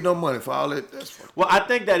 And they don't get no money for all that. That's fine. Well, I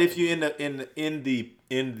think that if you're in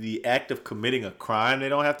the act of committing a crime, they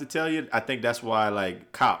don't have to tell you. I think that's why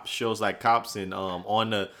like shows like Cops and on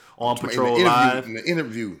Patrol Live. In the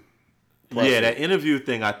interview. Process. Yeah, that interview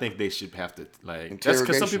thing. I think they should have to like. That's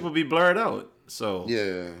because some people be blurred out. So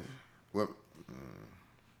yeah. Well,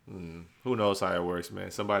 who knows how it works, man?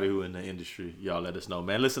 Somebody who in the industry, y'all let us know,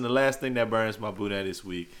 man. Listen, the last thing that burns my boot at this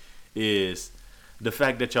week is the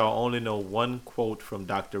fact that y'all only know one quote from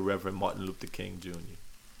Dr. Reverend Martin Luther King Jr.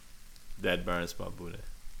 That burns my boot.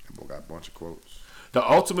 That boy got a bunch of quotes. The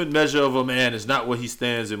ultimate measure of a man is not where he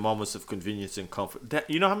stands in moments of convenience and comfort.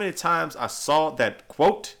 You know how many times I saw that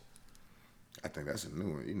quote? I think that's a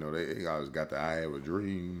new one. You know, they always got the I have a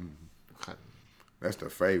dream. That's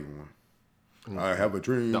the favorite one. I have a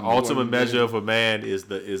dream. The ultimate measure of a man is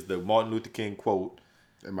the Martin Luther King quote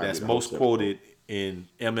that's most quoted in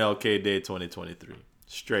MLK Day 2023.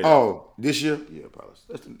 Straight up. Oh, this year? Yeah, probably.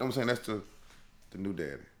 I'm saying that's the new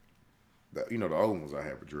daddy. The old ones, I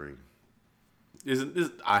have a dream. Isn't this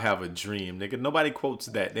I have a dream, nigga? Nobody quotes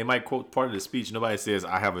that. They might quote part of the speech. Nobody says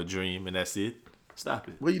I have a dream and that's it. Stop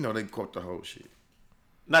it. Well, they quote the whole shit.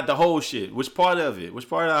 Not the whole shit. Which part of it? Which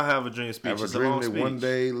part of I have a dream speech? Have a dream that one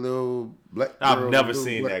day little black girl, I've never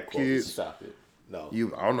seen that quote. Kids. Stop it. No.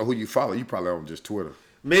 I don't know who you follow. You probably on just Twitter.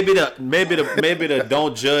 Maybe the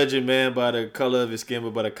don't judge a man by the color of his skin,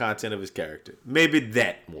 but by the content of his character. Maybe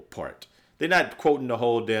that part. They're not quoting the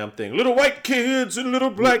whole damn thing. Little white kids and little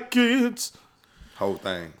black kids. Whole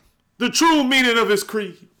thing. The true meaning of his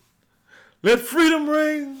creed. Let freedom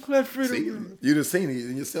ring. Let freedom See, ring. you done seen it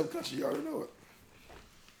in your self-country. You already know it.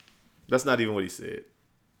 That's not even what he said.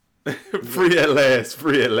 Free at last.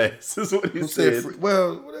 Free at last. Is what he Who said. free?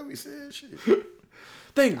 Well, whatever he said, shit.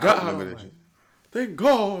 Thank I God remember that Almighty. shit. Thank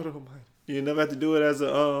God Almighty. You never had to do it as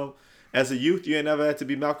a youth. You ain't never had to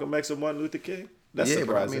be Malcolm X or Martin Luther King. That's Yeah,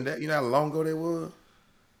 but I surprising. mean, that, you know how long ago that was?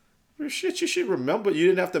 Well, shit, you should remember. You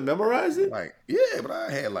didn't have to memorize it. Like, yeah, but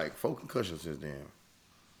I had like 4 concussions since then.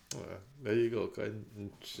 Well, there you go, cutting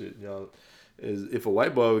shit, y'all. If a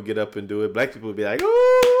white boy would get up and do it, black people would be like,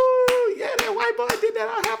 "Oh, yeah, that white boy did that.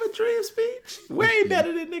 I have a dream speech. Way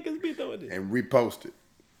better than niggas be doing it." And reposted.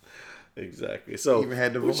 Exactly. So Even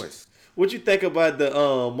had the voice. What you think about the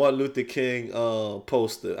Martin Luther King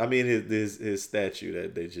poster? I mean his statue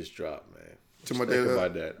that they just dropped, man. Too What much you think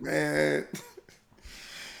about that? Man.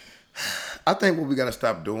 I think what we gotta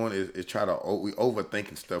stop doing is try to we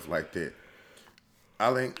overthinking stuff like that.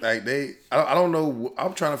 I think like I don't know.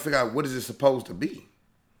 I'm trying to figure out what is it supposed to be.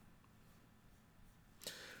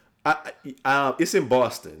 It's in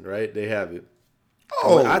Boston, right? They have it.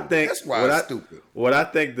 Oh, What I think that's why what it's I, stupid. What I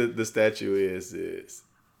think the statue is you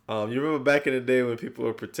remember back in the day when people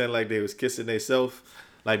would pretend like they was kissing themselves,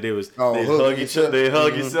 like they hug each other, they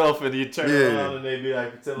hug yourself, and you turn around and they be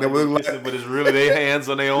like pretend like they're kissing, but it's really their hands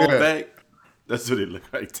on their own back. That's what it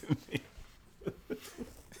looked like to me.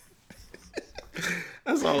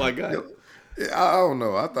 That's all I got. I don't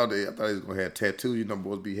know. I thought they was gonna have tattoos. You know,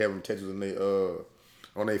 boys be having tattoos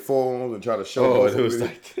on their forearms and try to show. Oh, it was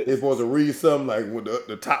like this. They supposed to read something like what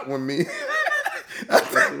the top one mean.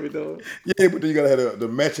 That's what we doing. Yeah, but then you gotta have the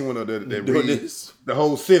matching one that read this. the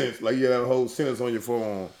whole sentence. Like you gotta have a whole sentence on your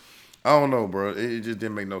forearm. I don't know, bro. It just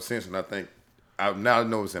didn't make no sense. And I think now I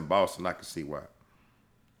know it's in Boston. I can see why.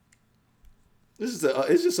 It's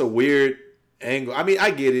just a weird angle. I mean, I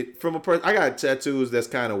get it from a person. I got tattoos that's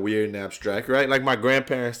kind of weird and abstract, right? Like my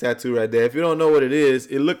grandparents' tattoo right there. If you don't know what it is,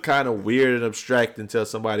 it looked kind of weird and abstract until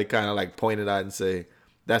somebody kind of like pointed out and say,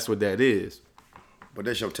 "That's what that is." But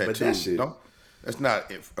that's your tattoo. that shit- That's not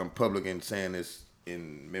in public and saying it's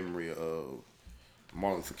in memory of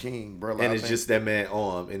Martin Luther King, bro. And it's just that man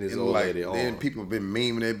arm and his old like lady then arm. people been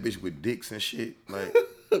memeing that bitch with dicks and shit. Like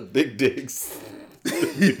Big dicks.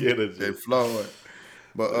 Big energy. that Floyd.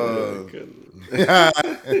 But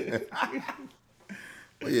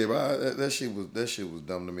but yeah, but that shit was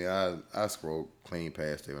dumb to me. I scrolled clean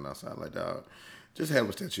past it when I saw it like that. Just have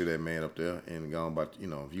a statue of that man up there and go about,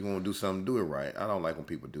 if you gonna do something, do it right. I don't like when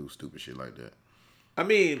people do stupid shit like that. I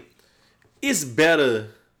mean, it's better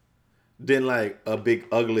than like a big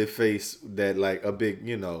ugly face that like a big,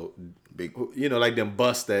 Big like them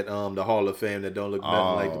busts at the Hall of Fame that don't look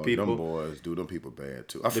nothing like the people. Them boys, dude, them people bad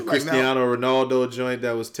too. I The feel like now, Cristiano Ronaldo joint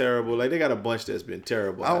that was terrible. Like they got a bunch that's been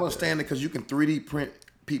terrible. I don't understand it because you can 3D print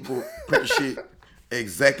shit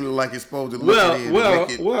exactly like it's supposed to look. You know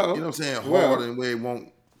what I'm saying? Hard and where it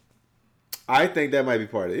won't. I think that might be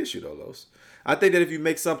part of the issue though, Los. I think that if you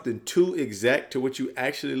make something too exact to what you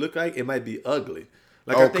actually look like, it might be ugly.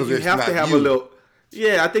 Like I think you have to have a little.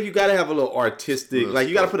 Yeah, I think you gotta have a little artistic. Like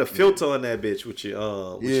you gotta put a filter on that bitch with your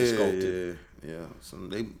sculpting. Yeah.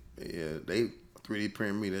 They 3D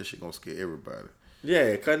print me. That shit gonna scare everybody.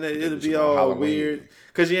 Yeah, cause it'll be all weird.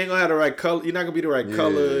 Cause you ain't gonna have the right color. You're not gonna be the right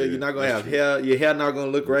color. You're not gonna have hair. Your hair not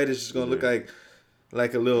gonna look right. It's just gonna look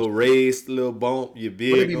like a little raised little bump. Your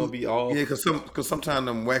beard gonna be off. Yeah, cause sometimes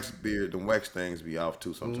them wax things be off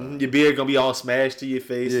too. Sometimes your beard gonna be all smashed to your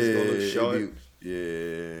face. It's gonna look short.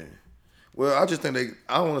 Yeah. Well, I just think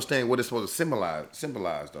I don't understand what it's supposed to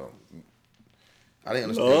symbolize though. I didn't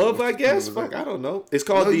understand. Love, I guess. Fuck, I don't know. It's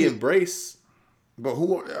called the Embrace. But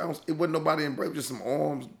it wasn't nobody embraced, just some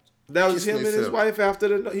arms. That was him and his wife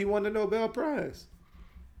after he won the Nobel Prize.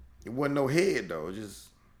 It wasn't no head though, it just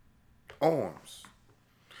arms.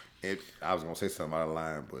 And I was gonna say something out of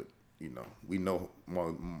line, but we know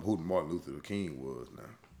who Martin Luther King was now.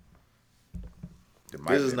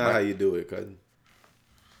 This is not how you do it, cousin.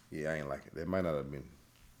 Yeah, I ain't like it. That might not have been.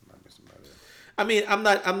 I mean, I'm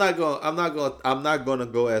not gonna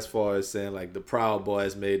go as far as saying like the Proud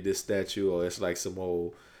Boys made this statue or it's like some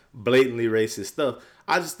old blatantly racist stuff.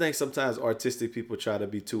 I just think sometimes artistic people try to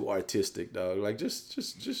be too artistic, dog. Like just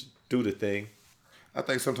do the thing. I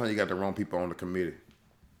think sometimes you got the wrong people on the committee.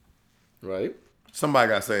 Right? Somebody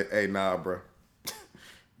gotta say, "Hey, nah, bro,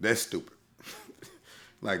 that's stupid."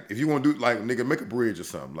 Like if you want to do like nigga, make a bridge or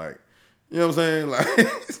something. Like you know what I'm saying? Like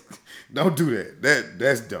don't do that.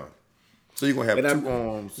 That's dumb. So you're gonna have two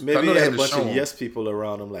arms. Maybe they had a bunch of yes people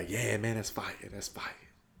around them, like, yeah, man, that's fire.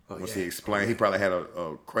 Once he explained, he probably had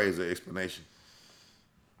a crazy explanation.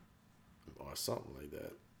 Or something like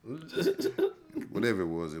that. Whatever it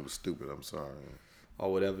was stupid. I'm sorry.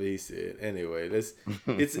 Or whatever he said. Anyway, it's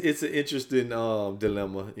an interesting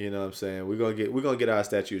dilemma. You know what I'm saying? We're gonna get our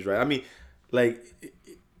statues right. I mean, like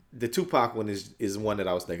the Tupac one is one that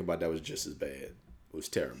I was thinking about that was just as bad. It was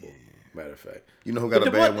terrible. Matter of fact. You know who got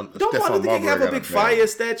a bad one? Don't Martin Luther King have a big fire one.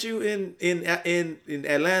 statue in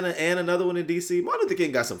Atlanta and another one in DC? Martin Luther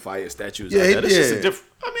King got some fire statues. Yeah, out there. That's just a yeah.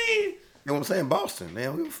 different. I mean, You know what I'm saying? Boston,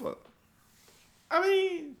 man. Who the fuck? I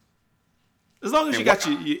mean, as long as you why- got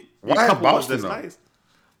your why in couple ones Boston, that's though? nice.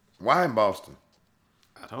 Why in Boston?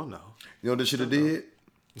 I don't know. You know what they should have did?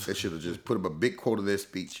 They should have just put up a big quote of their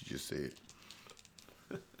speech you just said.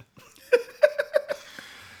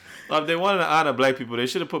 If they wanted to honor black people, they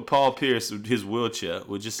should have put Paul Pierce with his wheelchair,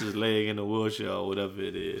 with just his leg in the wheelchair or whatever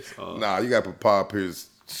it is. Nah, you got to put Paul Pierce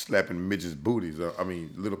slapping midgets' booties.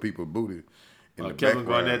 Little people's booty. In the Kevin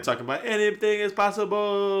background. Garnett talking about anything is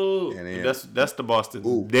possible. And then- That's the Boston.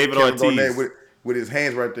 Ooh, David Kevin Ortiz. Garnett with his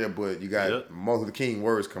hands right there, but you got Yep. Martin Luther King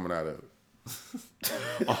words coming out of it.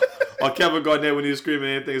 Or Kevin Garnett when he was screaming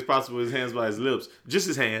anything is possible with his hands by his lips. Just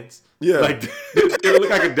his hands. Yeah. Like it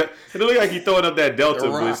looked like he throwing up that delta,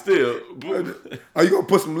 but Right. still. Are you gonna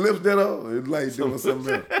put some lips there though? It's like doing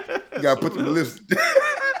something else. You gotta put some lips.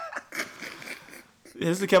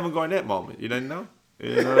 It's the Kevin Garnett moment. You didn't know?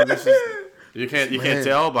 You can't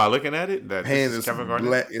tell by looking at it that Hands this and is Kevin some Garnett.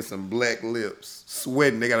 black and some black lips,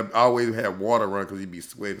 sweating. They gotta always have water run because he be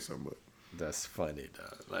sweating so much. That's funny,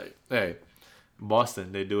 dog. Like, hey,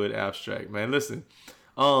 Boston, they do it abstract, man. Listen,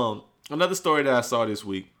 another story that I saw this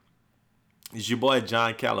week is your boy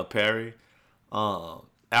John Calipari.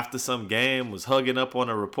 After some game, was hugging up on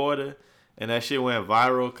a reporter, and that shit went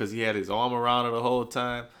viral because he had his arm around her the whole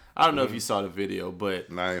time. I don't know if you saw the video,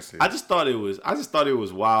 but Nice. I just thought it was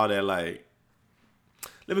wild that, like,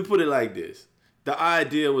 let me put it like this. The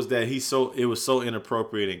idea was that it was so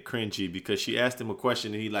inappropriate and cringy because she asked him a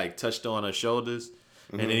question and he like touched on her shoulders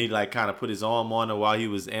and then he like kind of put his arm on her while he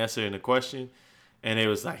was answering the question, and it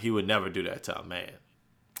was like he would never do that to a man.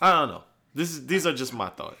 I don't know. These are just my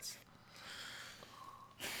thoughts.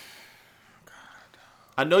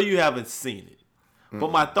 I know you haven't seen it. But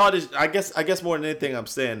my thought is, I guess more than anything, I'm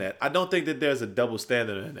saying that I don't think that there's a double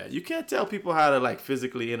standard in that. You can't tell people how to like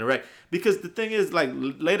physically interact, because the thing is, like,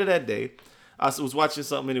 later that day, I was watching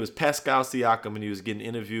something and it was Pascal Siakam and he was getting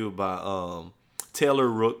interviewed by Taylor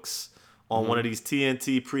Rooks on one of these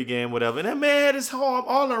TNT pregame whatever, and that man had his arm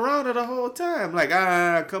all around her the whole time, like,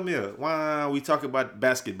 come here, why we talking about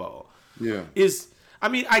basketball? Yeah. I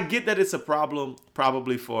mean, I get that it's a problem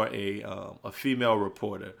probably for a female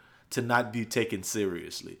reporter to not be taken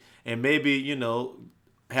seriously. And maybe,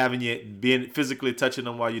 being physically touching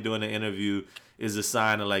them while you're doing an interview is a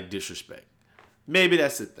sign of like disrespect. Maybe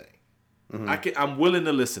that's the thing. Mm-hmm. I'm willing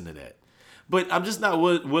to listen to that. But I'm just not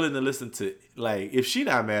willing to listen to, like, if she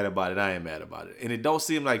not mad about it, I ain't mad about it. And it don't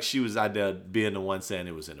seem like she was out there being the one saying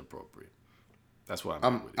it was inappropriate. That's why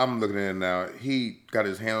I'm looking at it now. He got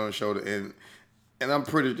his hand on his shoulder, and I'm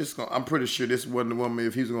pretty sure this wasn't the woman.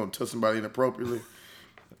 If he was gonna touch somebody inappropriately,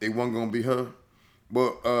 it wasn't gonna be her.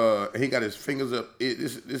 But he got his fingers up.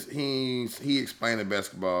 He explaining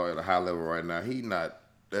basketball at a high level right now.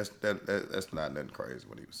 That's not nothing crazy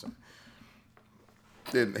what he was saying.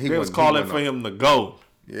 They was calling for him to go.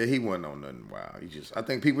 Yeah, he wasn't on nothing wild. I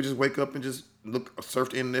think people just wake up and just surf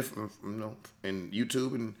the internet, and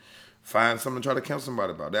YouTube and find something to try to cancel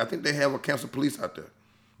somebody about. I think they have a cancel police out there,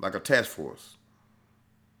 like a task force.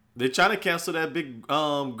 They're trying to cancel that big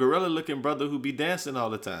gorilla-looking brother who be dancing all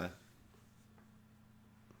the time.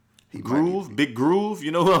 Big Groove.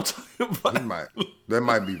 You know what I'm talking about? That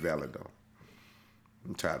might be valid though.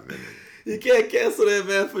 I'm tired of that. You can't cancel that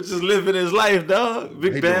man for just living his life, dog.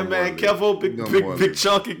 Big Band Man Kevo, big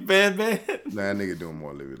chunky Band Man. Nah, that nigga doing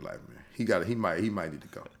more to live his life, man. He might need to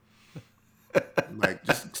go. Like,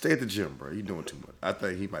 just stay at the gym, bro. You doing too much. I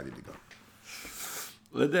think he might need to go.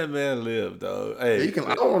 Let that man live, dog. Hey, yeah,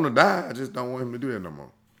 I don't want to die. I just don't want him to do that no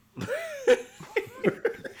more.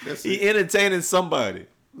 He entertaining somebody.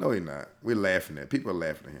 No, he not. We're laughing at. People are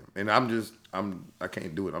laughing at him, and I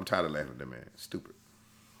can't do it. I'm tired of laughing at that man. It's stupid.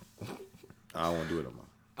 I don't want to do it no more.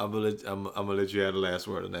 I'm gonna let you have the last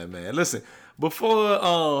word on that, man. Listen,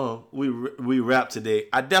 before we wrap today,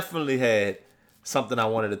 I definitely had something I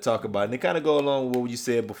wanted to talk about, and it kind of go along with what you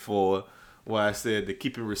said before, where I said that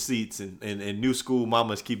keeping receipts and new school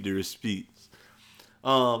mamas keep the receipts.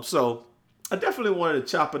 So I definitely wanted to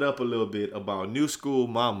chop it up a little bit about new school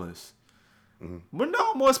mamas, but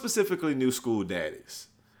no, more specifically new school daddies.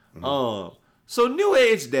 So new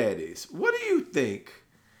age daddies, what do you think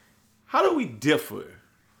how do we differ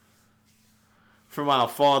from our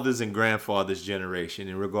fathers and grandfathers' generation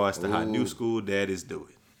in regards to how new school daddies do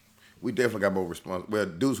it? We definitely got more well,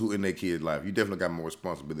 dudes who in their kids' life, you definitely got more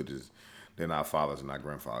responsibilities than our fathers and our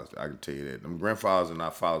grandfathers. I can tell you that. Them grandfathers and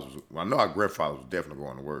our fathers, I know our grandfathers was definitely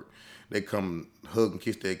going to work. They come hug and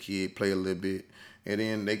kiss their kid, play a little bit, and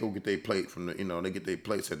then they go get their plate from they get their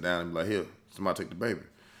plate set down and be like, here, somebody take the baby.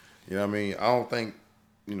 You know what I mean? I don't think,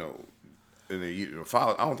 and the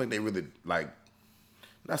fathers, I don't think they really like.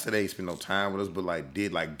 Not say they ain't spend no time with us, but like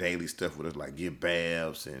did like daily stuff with us, like give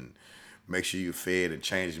baths and make sure you're fed and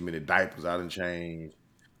change as many diapers I done changed.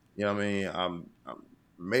 You know what I mean?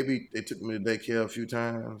 Maybe they took me to daycare a few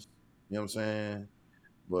times. You know what I'm saying?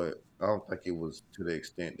 But I don't think it was to the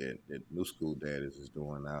extent that new school daddies is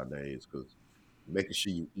doing nowadays. Because making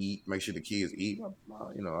sure you eat, make sure the kids eat.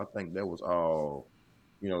 I think that was all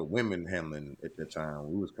women handling at that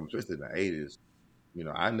time. We was especially in the '80s.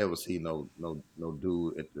 I never see no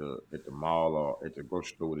dude at the mall or at the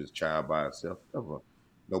grocery store with his child by himself. Ever.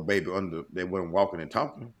 No baby under they wasn't walking and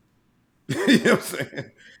talking. You know what I'm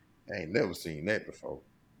saying? I ain't never seen that before.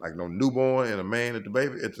 Like no newborn and a man at the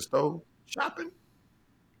baby at the store shopping.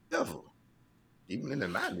 Never. Even in the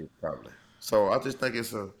 '90s probably. So I just think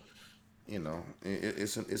it's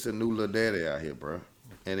it's a new little daddy out here, bro.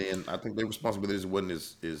 And then I think their responsibilities wasn't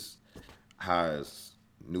as high as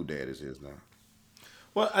new daddies is now.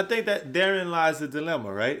 Well, I think that therein lies the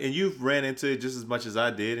dilemma, right? And you've ran into it just as much as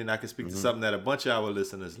I did, and I can speak to something that a bunch of our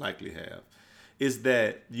listeners likely have. Is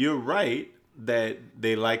that you're right that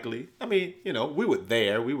they likely, we were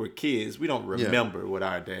there, we were kids, we don't remember what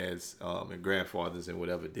our dads and grandfathers and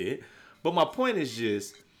whatever did. But my point is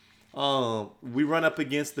just, we run up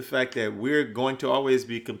against the fact that we're going to always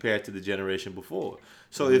be compared to the generation before.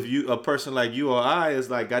 So if a person like you or I is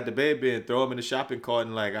like got the baby and throw them in the shopping cart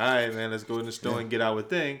and like, all right, man, let's go in the store and get our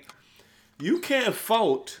thing. You can't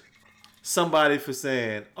fault somebody for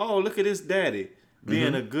saying, oh, look at this daddy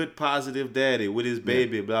being a good, positive daddy with his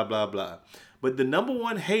baby, blah, blah, blah. But the number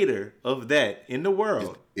one hater of that in the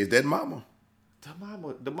world is that mama.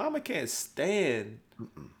 The mama can't stand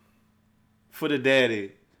for the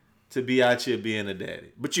daddy to be out here being a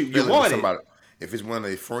daddy. But you want it. If it's one of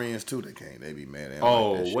their friends too, they can't. They be mad.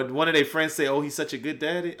 What one of their friends say? Oh, he's such a good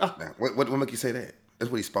daddy. Oh. Now, what make you say that? That's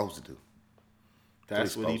what he's supposed to do.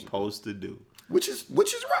 That's what he's supposed to do. Which is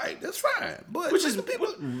right. That's fine. But the people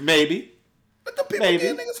maybe. But the people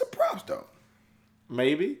getting niggas some props though.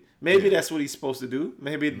 Maybe that's what he's supposed to do.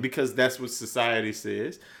 Maybe because that's what society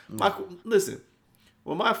says. Listen,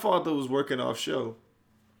 when my father was working off show,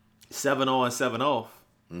 7 on, 7 off.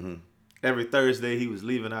 Every Thursday he was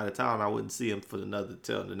leaving out of town. I wouldn't see him till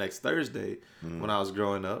the next Thursday when I was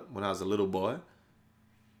growing up, when I was a little boy.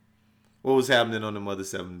 What was happening on them other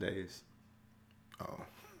 7 days? Oh.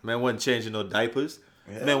 Man wasn't changing no diapers.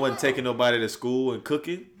 Yeah. Man wasn't taking nobody to school and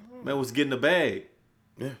cooking. Man was getting a bag.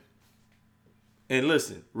 Yeah. And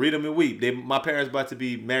listen, read them and weep. My parents about to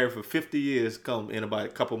be married for 50 years come in about a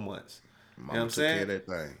couple months. Mama, you know what I'm saying? Care of that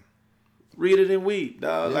thing. Read it and weep,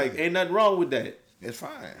 dog. Yeah. Like, ain't nothing wrong with that. It's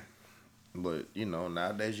fine. But,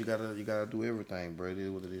 nowadays you gotta do everything, bro. It is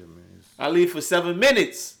what it is, man. I leave for 7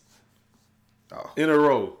 minutes in a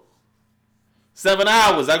row. 7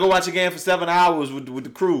 hours. I go watch a game for 7 hours with the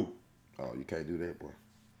crew. Oh, you can't do that, boy.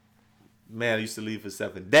 Man, I used to leave for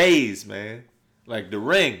 7 days, man. Like The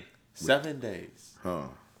Ring. 7 days. Huh.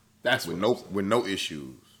 That's with no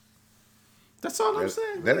issues. That's all I'm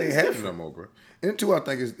saying. That ain't happening no more, bro. And two, I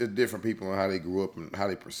think it's different people and how they grew up and how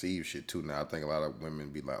they perceive shit too. Now I think a lot of women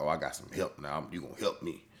be like, "Oh, I got some help now. You gonna help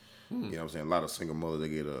me?" You know what I'm saying? A lot of single mothers they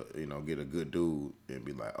get a good dude and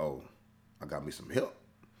be like, "Oh, I got me some help."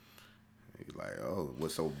 And you're like, "Oh, well,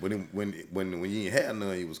 so when you ain't had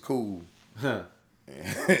none, you was cool,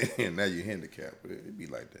 and now you're handicapped." It be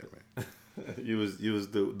like that, man. you was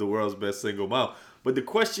the world's best single mom. But the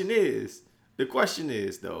question is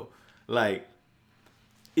though, like,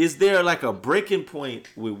 is there like a breaking point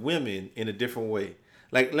with women in a different way?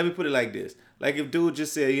 Like, let me put it like this. Like, if dude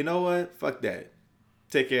just said, you know what? Fuck that.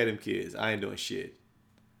 Take care of them kids. I ain't doing shit.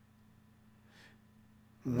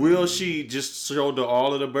 Will she just shoulder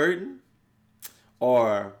all of the burden?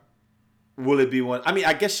 Or will it be one? I mean,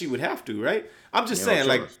 I guess she would have to, right? I'm just saying,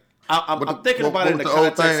 like, I'm thinking about it in the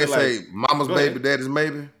context thing of like, say, mama's baby, daddy's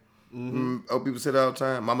maybe. Old people say that all the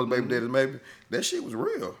time. Mama's baby, daddy's maybe. That shit was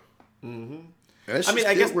real. And that shit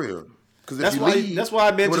I guess real. Because that's why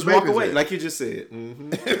I meant just walk away, like you just said.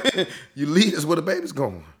 You leave, that's where the baby's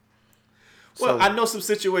going. Well, I know some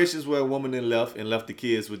situations where a woman then left the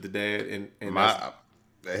kids with the dad, and that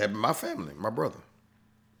happened in my family, my brother.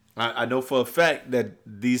 I know for a fact that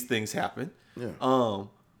these things happen. Yeah.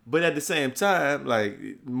 But at the same time, like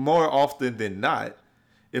more often than not,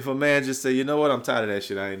 if a man just say, you know what, I'm tired of that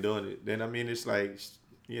shit, I ain't doing it. Then I mean, it's like,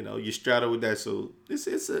 you know, you straddle with that. So it's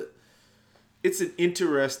an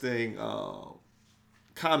interesting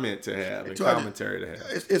comment to have and commentary to have.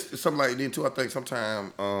 It's something like that too. I think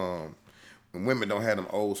sometimes when women don't have them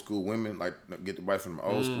old school women, like get the wife from them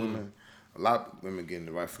old school women, a lot of women getting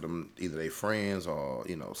the wife from them either they friends or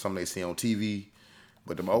you know something they see on TV.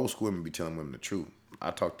 But them old school women be telling women the truth. I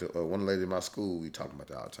talked to one lady in my school. We talking about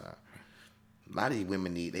that all the time. A lot of these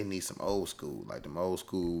women need some old school, like them old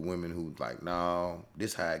school women who like, no,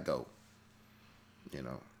 this how it go. You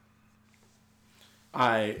know.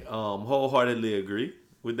 I wholeheartedly agree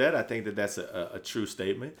with that. I think that that's a true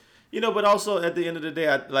statement. You know, but also at the end of the day,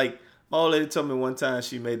 my old lady told me one time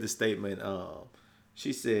she made the statement.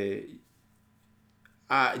 She said,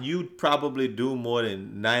 "You'd probably do more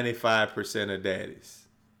than 95% of daddies."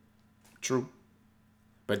 True.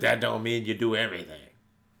 But that don't mean you do everything.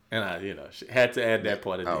 And I, you know, she had to add that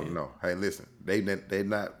part of it. Oh no! Hey, listen, they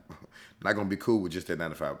not gonna be cool with just that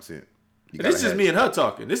 95%. This is just me and her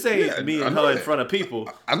talking. This ain't me and her in front of people.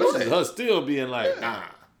 I know this that. Is her still being like, nah.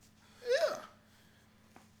 Yeah.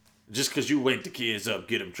 Just because you wake the kids up,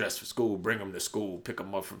 get them dressed for school, bring them to school, pick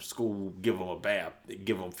them up from school, give them a bath,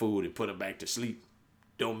 give them food, and put them back to sleep,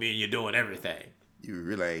 don't mean you're doing everything. You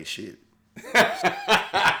really ain't shit.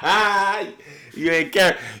 You ain't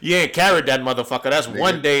carried that motherfucker. That's nigga.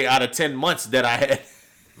 1 day out of 10 months that I had.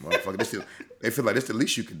 Motherfucker, they feel like that's the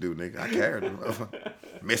least you could do, nigga. I carried them.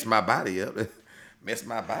 Mess my body up. That's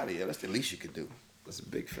the least you could do. That's a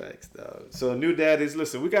big facts, dog. So new daddies,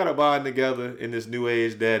 listen, we gotta bond together in this new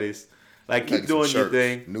age daddies. Like keep doing your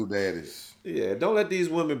thing. New daddies. Yeah, don't let these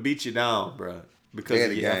women beat you down, bro. Because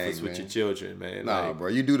of your efforts with your children, man. Nah, bro,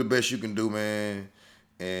 you do the best you can do, man.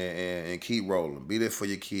 And keep rolling. Be there for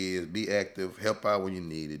your kids. Be active. Help out when you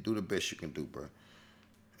need it. Do the best you can do, bro.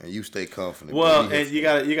 And you stay confident. Well, and you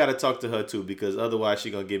gotta talk to her too, because otherwise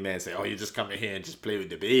she gonna get mad and say, "Oh, you just come in here and just play with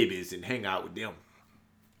the babies and hang out with them."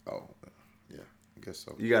 Oh, yeah, I guess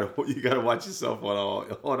so. You gotta watch yourself on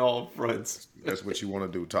all fronts. That's what you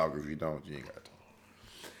want to do. Talk. If you don't, you ain't got to.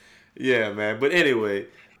 Yeah, man. But anyway,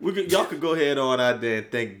 y'all could go ahead on out there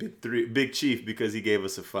and thank Big Chief, because he gave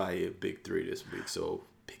us a fire Big 3 this week. So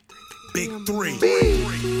Big 3.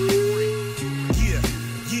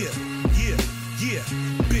 Yeah.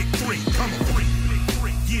 Big 3. Come on.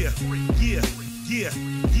 Yeah.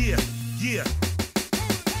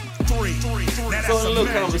 3. So in a little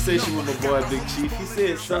conversation with my boy Big Chief, he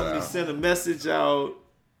said something. He sent a message out.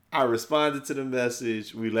 I responded to the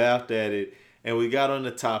message. We laughed at it, and we got on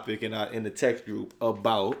the topic in the text group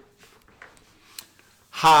about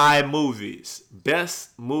high movies,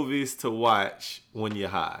 best movies to watch when you're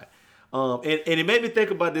high. And it made me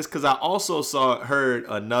think about this because I also heard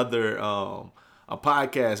another a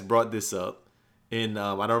podcast brought this up, and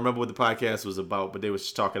I don't remember what the podcast was about, but they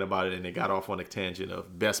was talking about it, and they got off on a tangent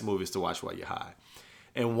of best movies to watch while you're high.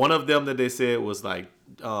 And one of them that they said was like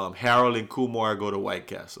Harold and Kumar Go to White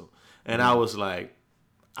Castle, and I was like,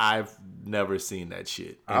 I've never seen that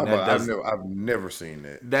shit. And I've never seen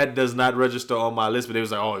that. That does not register on my list, but they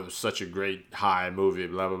was like, oh, it was such a great high movie,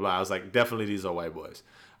 blah, blah, blah. I was like, definitely these are white boys.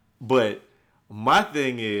 But my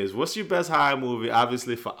thing is, what's your best high movie?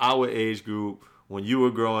 Obviously, for our age group, when you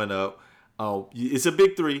were growing up, it's a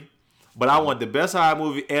big 3. But I want the best high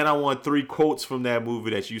movie, and I want 3 quotes from that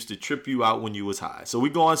movie that used to trip you out when you was high. So we're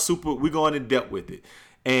going in depth with it.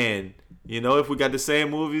 And, you know, if we got the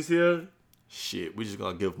same movies here, shit, we're just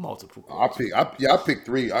going to give multiple quotes. I picked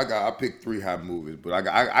 3. I picked 3 high movies, but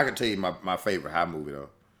I can tell you my favorite high movie, though.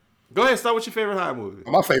 Go ahead, start with your favorite high movie.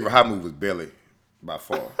 My favorite high movie is Belly, by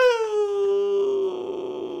far.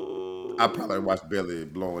 I probably watched Belly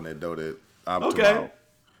blowing that dough that I'm okay. talking about.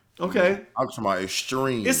 Okay. I'm talking about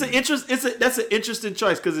extreme. That's an interesting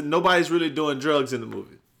choice because nobody's really doing drugs in the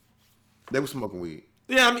movie. They were smoking weed.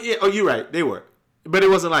 Yeah, I mean, you're right, they were, but it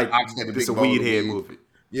wasn't like it's a weed head movie.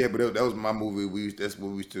 Yeah, but that was my movie. That's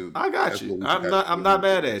what we used to. I got you. I'm not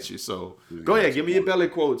mad at you. So go ahead, give me your belly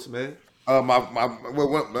quotes, man. I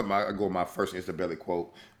go with my first instant belly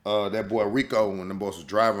quote. That boy Rico, when the boss was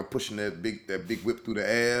driving, pushing that big whip through the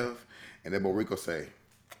Ave, and that boy Rico say,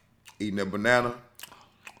 "Eating that banana."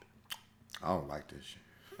 I don't like this shit.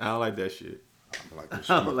 I don't like that shit. I'm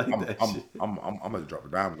gonna drop a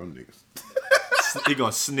dime on them niggas. He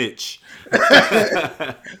gonna snitch.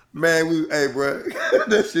 Man, hey, bro,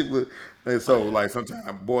 that shit was. And so, like,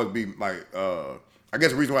 sometimes boys be like, I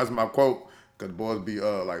guess the reason why it's my quote, because boys be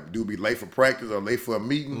like, dude be late for practice or late for a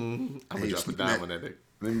meeting. Mm-hmm. I'm gonna drop a dime on that nigga.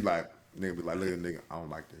 Then be like, nigga be like, look at nigga, I don't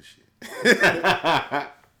like that shit. I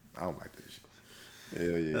don't like that shit.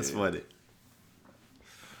 Hell yeah. That's funny.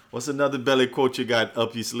 What's another belly quote you got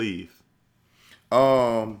up your sleeve?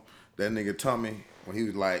 That nigga Tommy, when he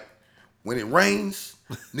was like, when it rains,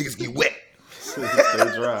 niggas get wet. Stay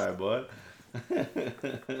dry, boy.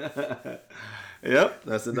 Yep,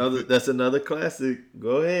 that's another classic.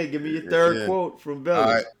 Go ahead, give me your third quote from Belly.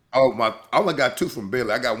 All right. Oh I only got 2 from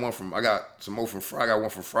Belly. I got some more from Friday. I got one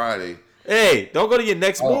from Friday. Hey, don't go to your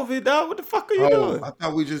next movie, dog. What the fuck are you doing? I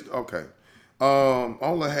thought we just okay.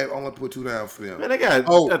 Only put 2 down for them. Man, they got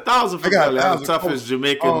 1,000 from Belly. The toughest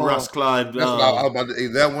Jamaican Russ Clyde. That's what I was about to say.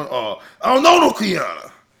 That one. I don't know no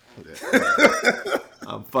Kiana.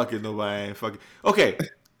 I'm fucking nobody. I ain't fucking. Okay,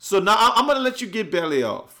 so now I'm gonna let you get Belly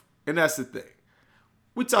off, and that's the thing.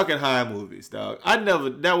 We talking high movies, dog.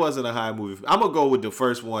 That wasn't a high movie. I'm gonna go with the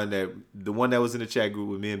first one the one that was in the chat group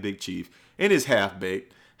with me and Big Chief, and it's Half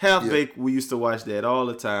Baked. Half Baked. We used to watch that all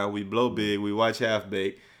the time. We blow big. We watch Half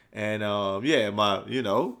Baked, and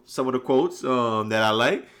some of the quotes that I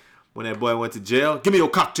like when that boy went to jail. Give me your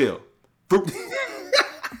cocktail, fruit.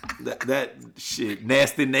 that shit,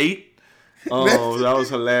 Nasty Nate. That was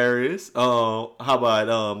hilarious. How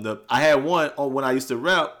about I had one when I used to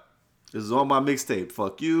rap. This is on my mixtape.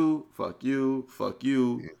 Fuck you, fuck you, fuck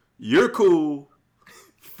you. Yeah. You're cool.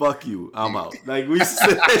 Fuck you. I'm out. Like we used to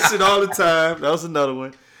say that shit all the time. That was another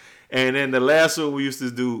one. And then the last one we used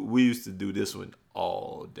to do this one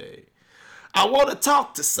all day. I want to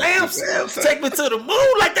talk to Samson. Take me to the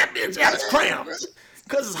moon like that bitch Alice Cramps.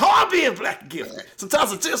 Cause it's hard being black and gifted.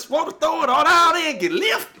 Sometimes I just want to throw it all out there and get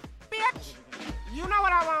lifted. Bitch, you know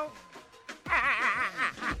what I want?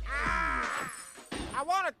 I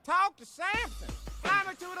want to talk to Samson. Fly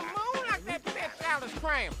me to the moon like that bitch Alice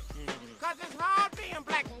Cramps. Cause it's hard being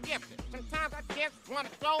black and gifted. Sometimes I just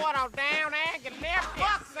want to throw it all down there and get lifted.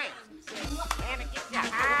 Fuck Samson. And it gets you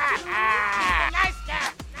high. Nice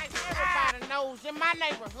guy. Everybody knows in my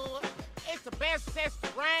neighborhood, it's the best sister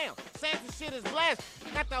around. Samson shit is blessed.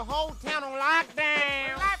 Got the whole town on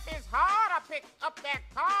lockdown. Life is hard. I pick up that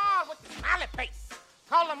car with the smiley face.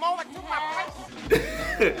 Call him over to my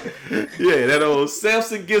place. Yeah, that old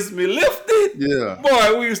Samson gets me lifted. Yeah.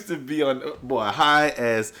 Boy, we used to be on high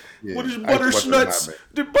as what is butter schnuts?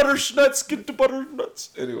 The butter schnuts get the butter nuts.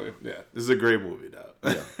 Anyway, yeah, this is a great movie, dog.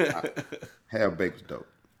 Yeah. Half Baked was dope.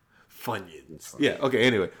 Funyuns. Yeah, okay,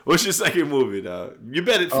 anyway. What's your second movie, dog? You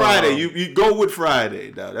bet it Friday. You go with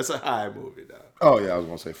Friday, dog. That's a high movie, dog. Oh, yeah, I was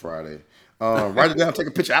going to say Friday. Write it down, take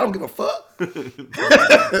a picture. I don't give a fuck.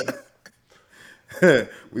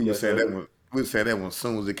 We were saying that one. We were saying that one as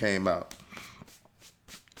soon as it came out.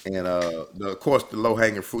 And of course, the low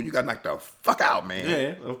hanging fruit. You got knocked the fuck out, man.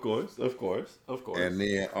 Yeah, of course. And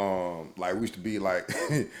then, like we used to be like,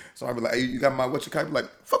 so I'd be like, hey, you got my what you kind of like,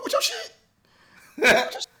 fuck with your shit.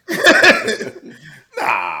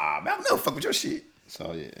 Nah, man, I'll never fuck with your shit.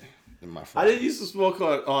 So yeah. I didn't used to smoke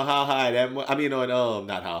on How High that much. I mean on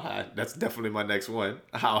not How High. That's definitely my next one.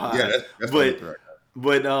 How High. Yeah, that's correct.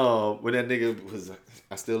 But when that nigga was,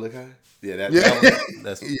 I still look high. Yeah,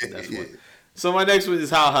 that's one. So my next one is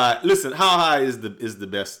How High. Listen, How High is the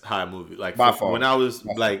best high movie. Like when I was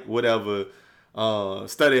like whatever,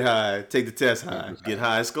 study high, take the test high, get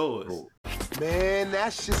high scores. Man,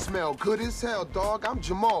 that shit smell good as hell, dog. I'm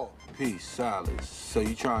Jamal. Peace, silence. So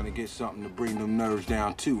you trying to get something to bring them nerves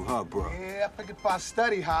down too, huh, bro? Yeah, I figured if I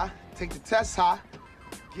study high, take the test high,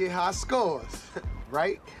 get high scores,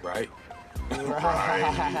 right? Right.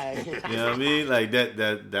 Right. You know what I mean? Like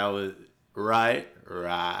that was right.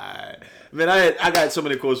 Man, I got so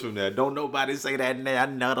many quotes from that. Don't nobody say that now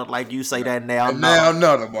nutter like you say that now nutter. Now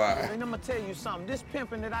nutter, boy. And I'm gonna tell you something. This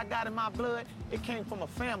pimping that I got in my blood, it came from a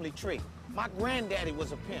family tree. My granddaddy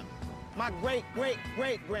was a pimp. My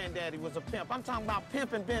great-great-great-granddaddy was a pimp. I'm talking about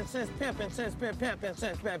pimping since pimping. It's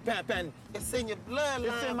in your blood,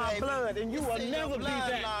 it's in my blood, and you will never be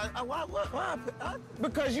that. Why?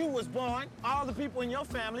 Because you was born, all the people in your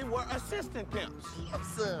family were assistant pimps.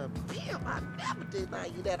 Pimp, I never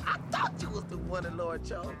denied you that. I thought you was the one the Lord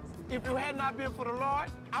chose. If it had not been for the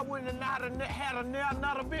Lord, I wouldn't have not had a nail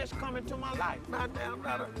nutter bitch come into my life. Not nail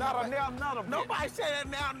nutter. Not a nail nutter bitch. Nobody say that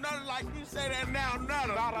nail nutter like you say that nail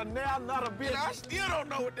nutter. Not a nail nutter bitch. And I still don't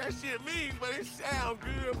know what that shit means, but it sounds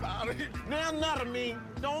good about it. Nail nutter mean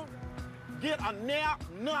don't get a nail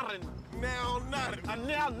nuttering. Nail nutter. A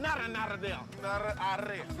nail nuttering out of there. Nutter out of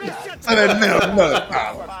there. Bitch, shut Not a nail nutter.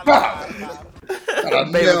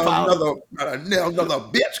 Not a nail another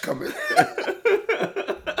bitch coming.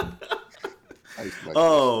 He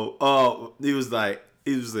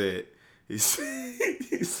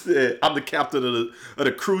said, I'm the captain of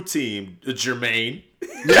the crew team, Jermaine.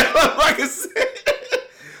 Yeah, like I said,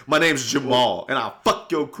 My name's Jamal, and I'll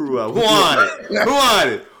fuck your crew up. Who on it? Who on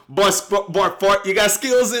it? Bart Fart, you got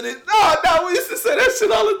skills in it? No, we used to say that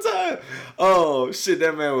shit all the time. Oh shit,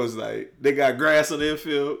 that man was like, they got grass on the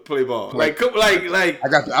infield, play ball. Like.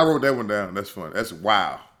 I wrote that one down. That's funny. That's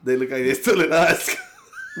wow. They look like they're still in high school.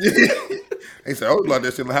 They said, I was like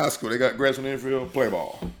that in high school. They got grass on the infield, play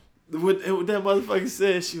ball. What that motherfucker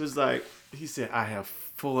said, she was like, he said, I have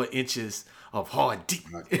 4 inches of hard D.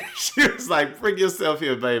 She was like, bring yourself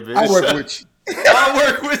here, baby. I work with you. I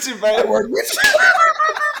work with you, baby. I work with you.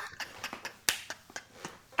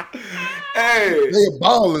 Hey, they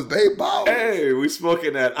ballers. Hey, we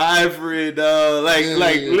smoking that ivory, dog.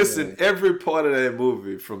 Listen, every part of that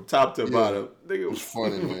movie, from top to bottom, nigga, it was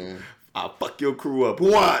funny, man. I'll fuck your crew up.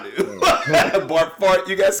 Who on it? Bart Fart,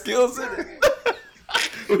 you got skills in it.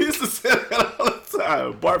 We used to say that all the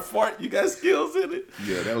time. Bart Fart, you got skills in it.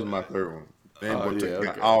 Yeah, that was my third one.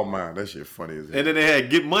 All mine. That shit funny as hell. And then they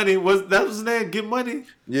had Get Money. That was his name? Get Money?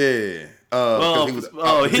 Yeah. He was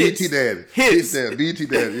BT Daddy. Hits. BT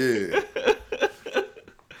Daddy, yeah.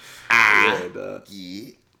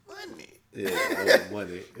 Get money. Yeah,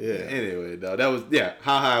 money. Yeah. Anyway, dog. That was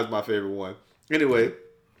How High was my favorite one. Anyway,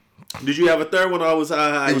 did you have a third one or was How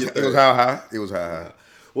High? It was How High. It was How High.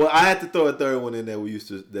 Well, I had to throw a third one in there. We used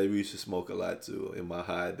to smoke a lot too in my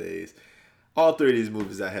high days. All 3 of these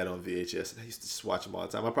movies I had on VHS, and I used to just watch them all the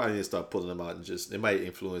time. I probably need to start pulling them out and it might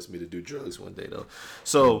influence me to do drugs one day though.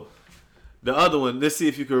 So the other one, let's see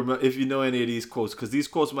if you can remember, if you know any of these quotes, because these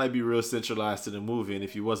quotes might be real centralized to the movie, and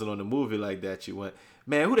if you wasn't on the movie like that, you went,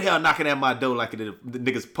 man, who the hell knocking at my door like the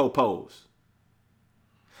niggas popos?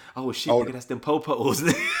 Oh shit, nigga, that's them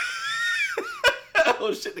popos.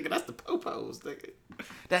 Oh shit, nigga, that's the popos, nigga.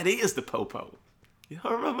 That is the popo. You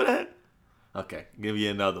don't remember that? Okay, give you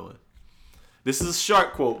another one. This is a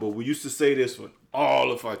shark quote, but we used to say this one all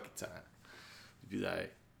the fucking time. You'd be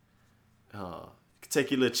like,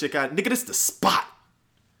 take your little chick out. Nigga, this the spot.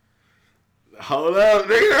 Hold up,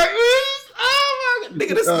 nigga. Oh my God.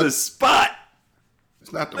 Nigga, this is the spot.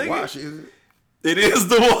 It's not the wash, is it? It is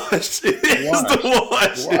the wash. It is the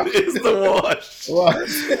wash. It is the wash.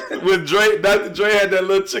 When Dr. Dre had that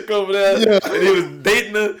little chick over there, and he was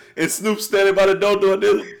dating her, and Snoop standing by the door doing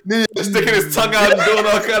this, sticking his tongue out and doing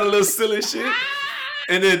all kind of little silly shit.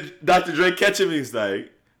 And then Dr. Dre catch him, and he's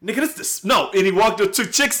like, nigga, this no. And he walked up 2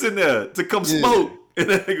 chicks in there to come smoke. And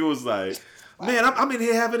that nigga was like, man, I'm in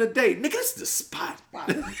here having a date. Nigga, this is the spot.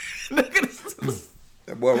 Nigga, this is the spot.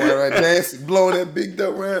 That boy right dancing, blowing that big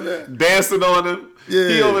dope around there. Dancing on him. Yeah.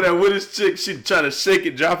 He over there with his chick. She trying to shake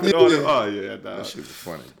it, drop it on him. Oh, yeah. Dog. That shit was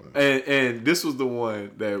funny, bro. And this was the one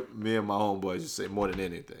that me and my homeboys used to say more than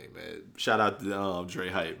anything, man. Shout out to Dre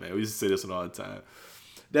Hype, man. We used to say this one all the time.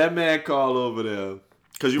 That man called over there.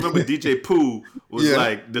 Because you remember DJ Pooh was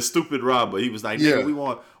like the stupid robber. He was like, nigga, we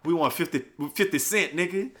want 50 cent,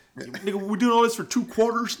 nigga. Nigga, we doing all this for 2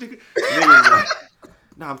 quarters, nigga. And nigga was like,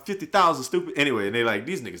 nah, I'm 50,000, stupid. Anyway, and they like,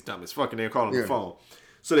 these niggas dumb as fuck, and they're calling the phone.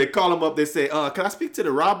 So they call him up. They say, can I speak to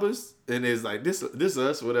the robbers? And it's like, this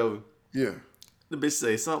us, whatever. Yeah. The bitch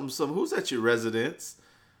say something. Who's at your residence?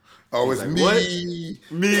 Oh, he's it's like, me.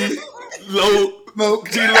 What? Me, Lo,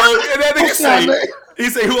 G-Lo. And that nigga say, he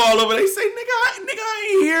say, who all over there? He say, nigga, I ain't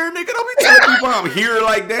here. Nigga, don't be telling people I'm here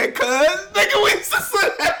like that, cuz. Nigga, we used to say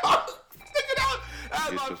that. Nigga,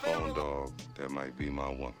 that's my favorite. Phone, dog. That might be my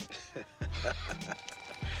one.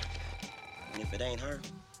 And if it ain't her,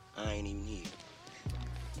 I ain't even here.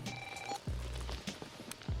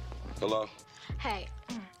 Hello? Hey.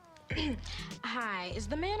 Hi. Is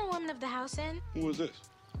the man or woman of the house in? Who is this?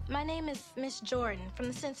 My name is Miss Jordan from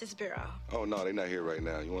the Census Bureau. Oh, no, they're not here right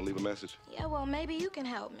now. You want to leave a message? Yeah, well, maybe you can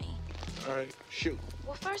help me. All right, shoot.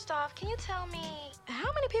 Well, first off, can you tell me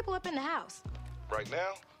how many people up in the house? Right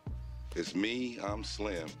now, it's me, I'm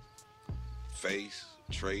Slim. Face,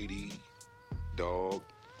 Trady, Dog,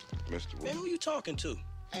 Mr. Man, who you talking to?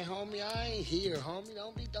 Hey, homie, I ain't here, homie.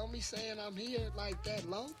 Don't be saying I'm here like that,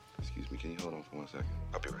 low. Excuse me, can you hold on for 1 second?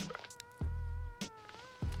 I'll be right back.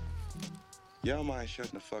 Y'all mind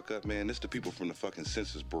shutting the fuck up, man? This the people from the fucking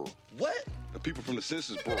Census Bureau. What? The people from the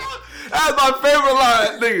Census Bureau. That's my favorite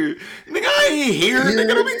line, nigga. Nigga, I ain't here. Nigga,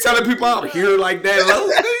 don't be telling people I'm here like that, low.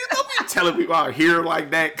 Nigga, don't be telling people I'm here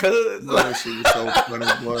like that, cuz. That shit was so funny,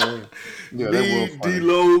 boy. Yeah, that was funny.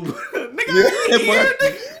 D-Lo. Nigga, I ain't here,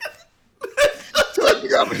 nigga.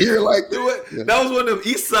 I'm here like that. Yeah. That was one of them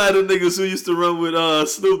East Side niggas who used to run with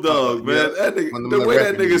Snoop Dogg, man. Yeah. That nigga, the way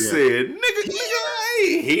that nigga said, nigga, I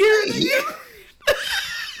ain't here, nigga.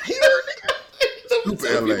 Here, nigga.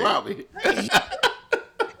 Stupid LA.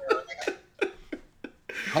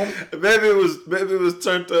 Maybe it was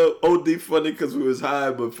turned up OD funny because we was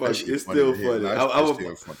high, but fuck, it's still funny.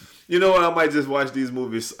 Still funny. You know what? I might just watch these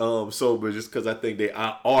movies sober just because I think they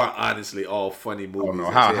are honestly all funny movies. Oh no,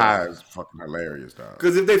 how high is fucking hilarious, dog.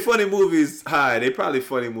 Because if they funny movies high, they probably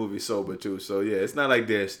funny movies sober too. So yeah, it's not like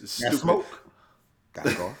they're stupid. Smoke. Got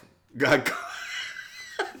cough. Got cough.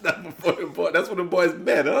 That's when the boys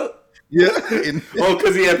met, huh? Yeah. Oh,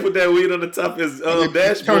 because he had put that weed on the top of his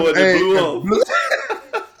dashboard and blew off.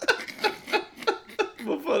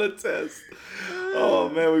 Before the test. Oh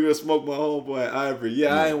man, we're gonna smoke my homeboy Ivory.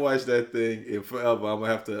 Yeah, I ain't watched that thing in forever. I'm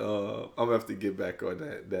gonna have to get back on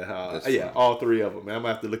that. How? Yeah, all three of them. Man, I'm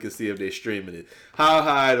gonna have to look and see if they're streaming it. How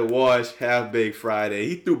High, The Wash, Half Baked Friday.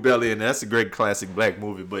 He threw Belly in there. That's a great classic black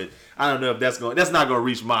movie, but I don't know if that's not gonna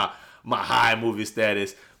reach my high movie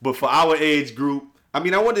status. But for our age group, I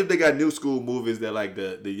mean, I wonder if they got new school movies that like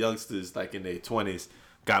the youngsters like in their 20s.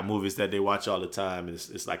 Got movies that they watch all the time, and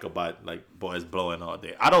it's like about like boys blowing all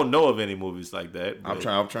day. I don't know of any movies like that. I'm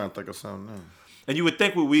trying to think of something now. And you would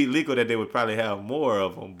think with weed legal that they would probably have more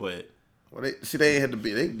of them, but they ain't had to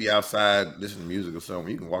be. They could be outside listening to music or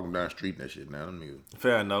something. You can walk them down the street and that shit now.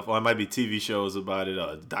 Fair enough. Or it might be TV shows about it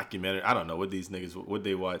or documentary. I don't know what these niggas what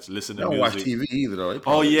they watch. Listen to music. They don't watch TV either though.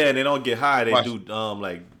 Oh yeah, they don't get high. They do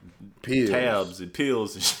like pills. Tabs and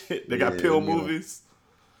pills and shit. They got pill movies.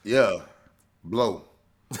 Yeah, blow.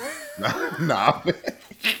 Nah.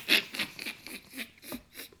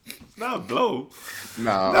 Not blow.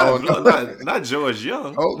 Nah. Not George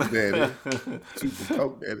Young. Coke Daddy. Super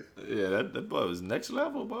Coke Daddy. Yeah, that boy was next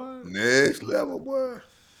level, boy. Next level, boy.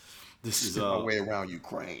 This is my way around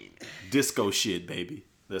Ukraine. Disco shit, baby.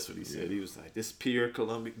 That's what he said. He was like, this pure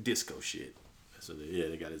Colombian disco shit. So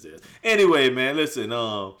they got his ass. Anyway, man, listen,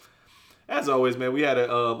 as always, man, we had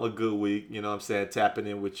a good week. You know what I'm saying? Tapping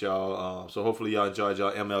in with y'all. So hopefully y'all enjoyed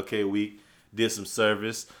y'all MLK week. Did some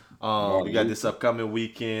service. We got this upcoming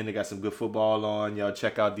weekend. They got some good football on. Y'all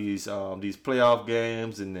check out these playoff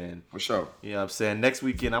games. And then, for sure. You know what I'm saying? Next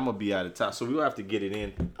weekend, I'm going to be out of town. So we'll have to get it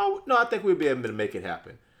in. Oh, no, I think we'll be able to make it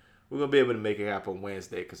happen. We're going to be able to make it happen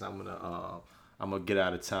Wednesday because I'm going to get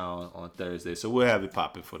out of town on Thursday. So we'll have it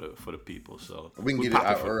popping for the people. So we can get it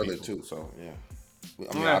out early too. So, yeah.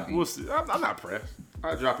 We'll see. I'm not pressed.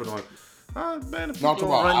 I'll drop it on. Man, no, I'm talking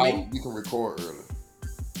about we can record early.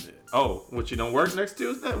 Yeah. Oh, what, you don't work next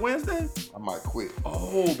Tuesday, Wednesday? I might quit.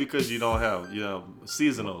 Oh, because you don't have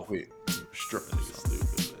seasonal. Quit. Stripping.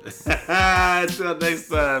 Stupid. Until next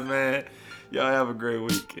time, man. Y'all have a great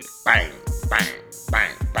weekend. Bang, bang,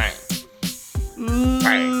 bang, bang. Bang,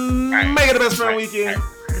 bang. Make it the best friend weekend.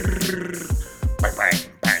 Bang, bang,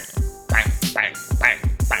 bang, bang, bang, bang,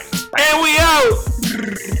 bang. And we out.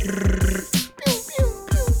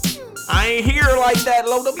 I ain't hear like that,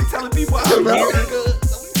 Lo. Don't be telling people out here good.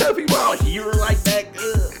 Don't be telling people out here like that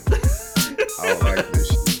good. I don't like this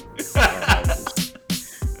shit.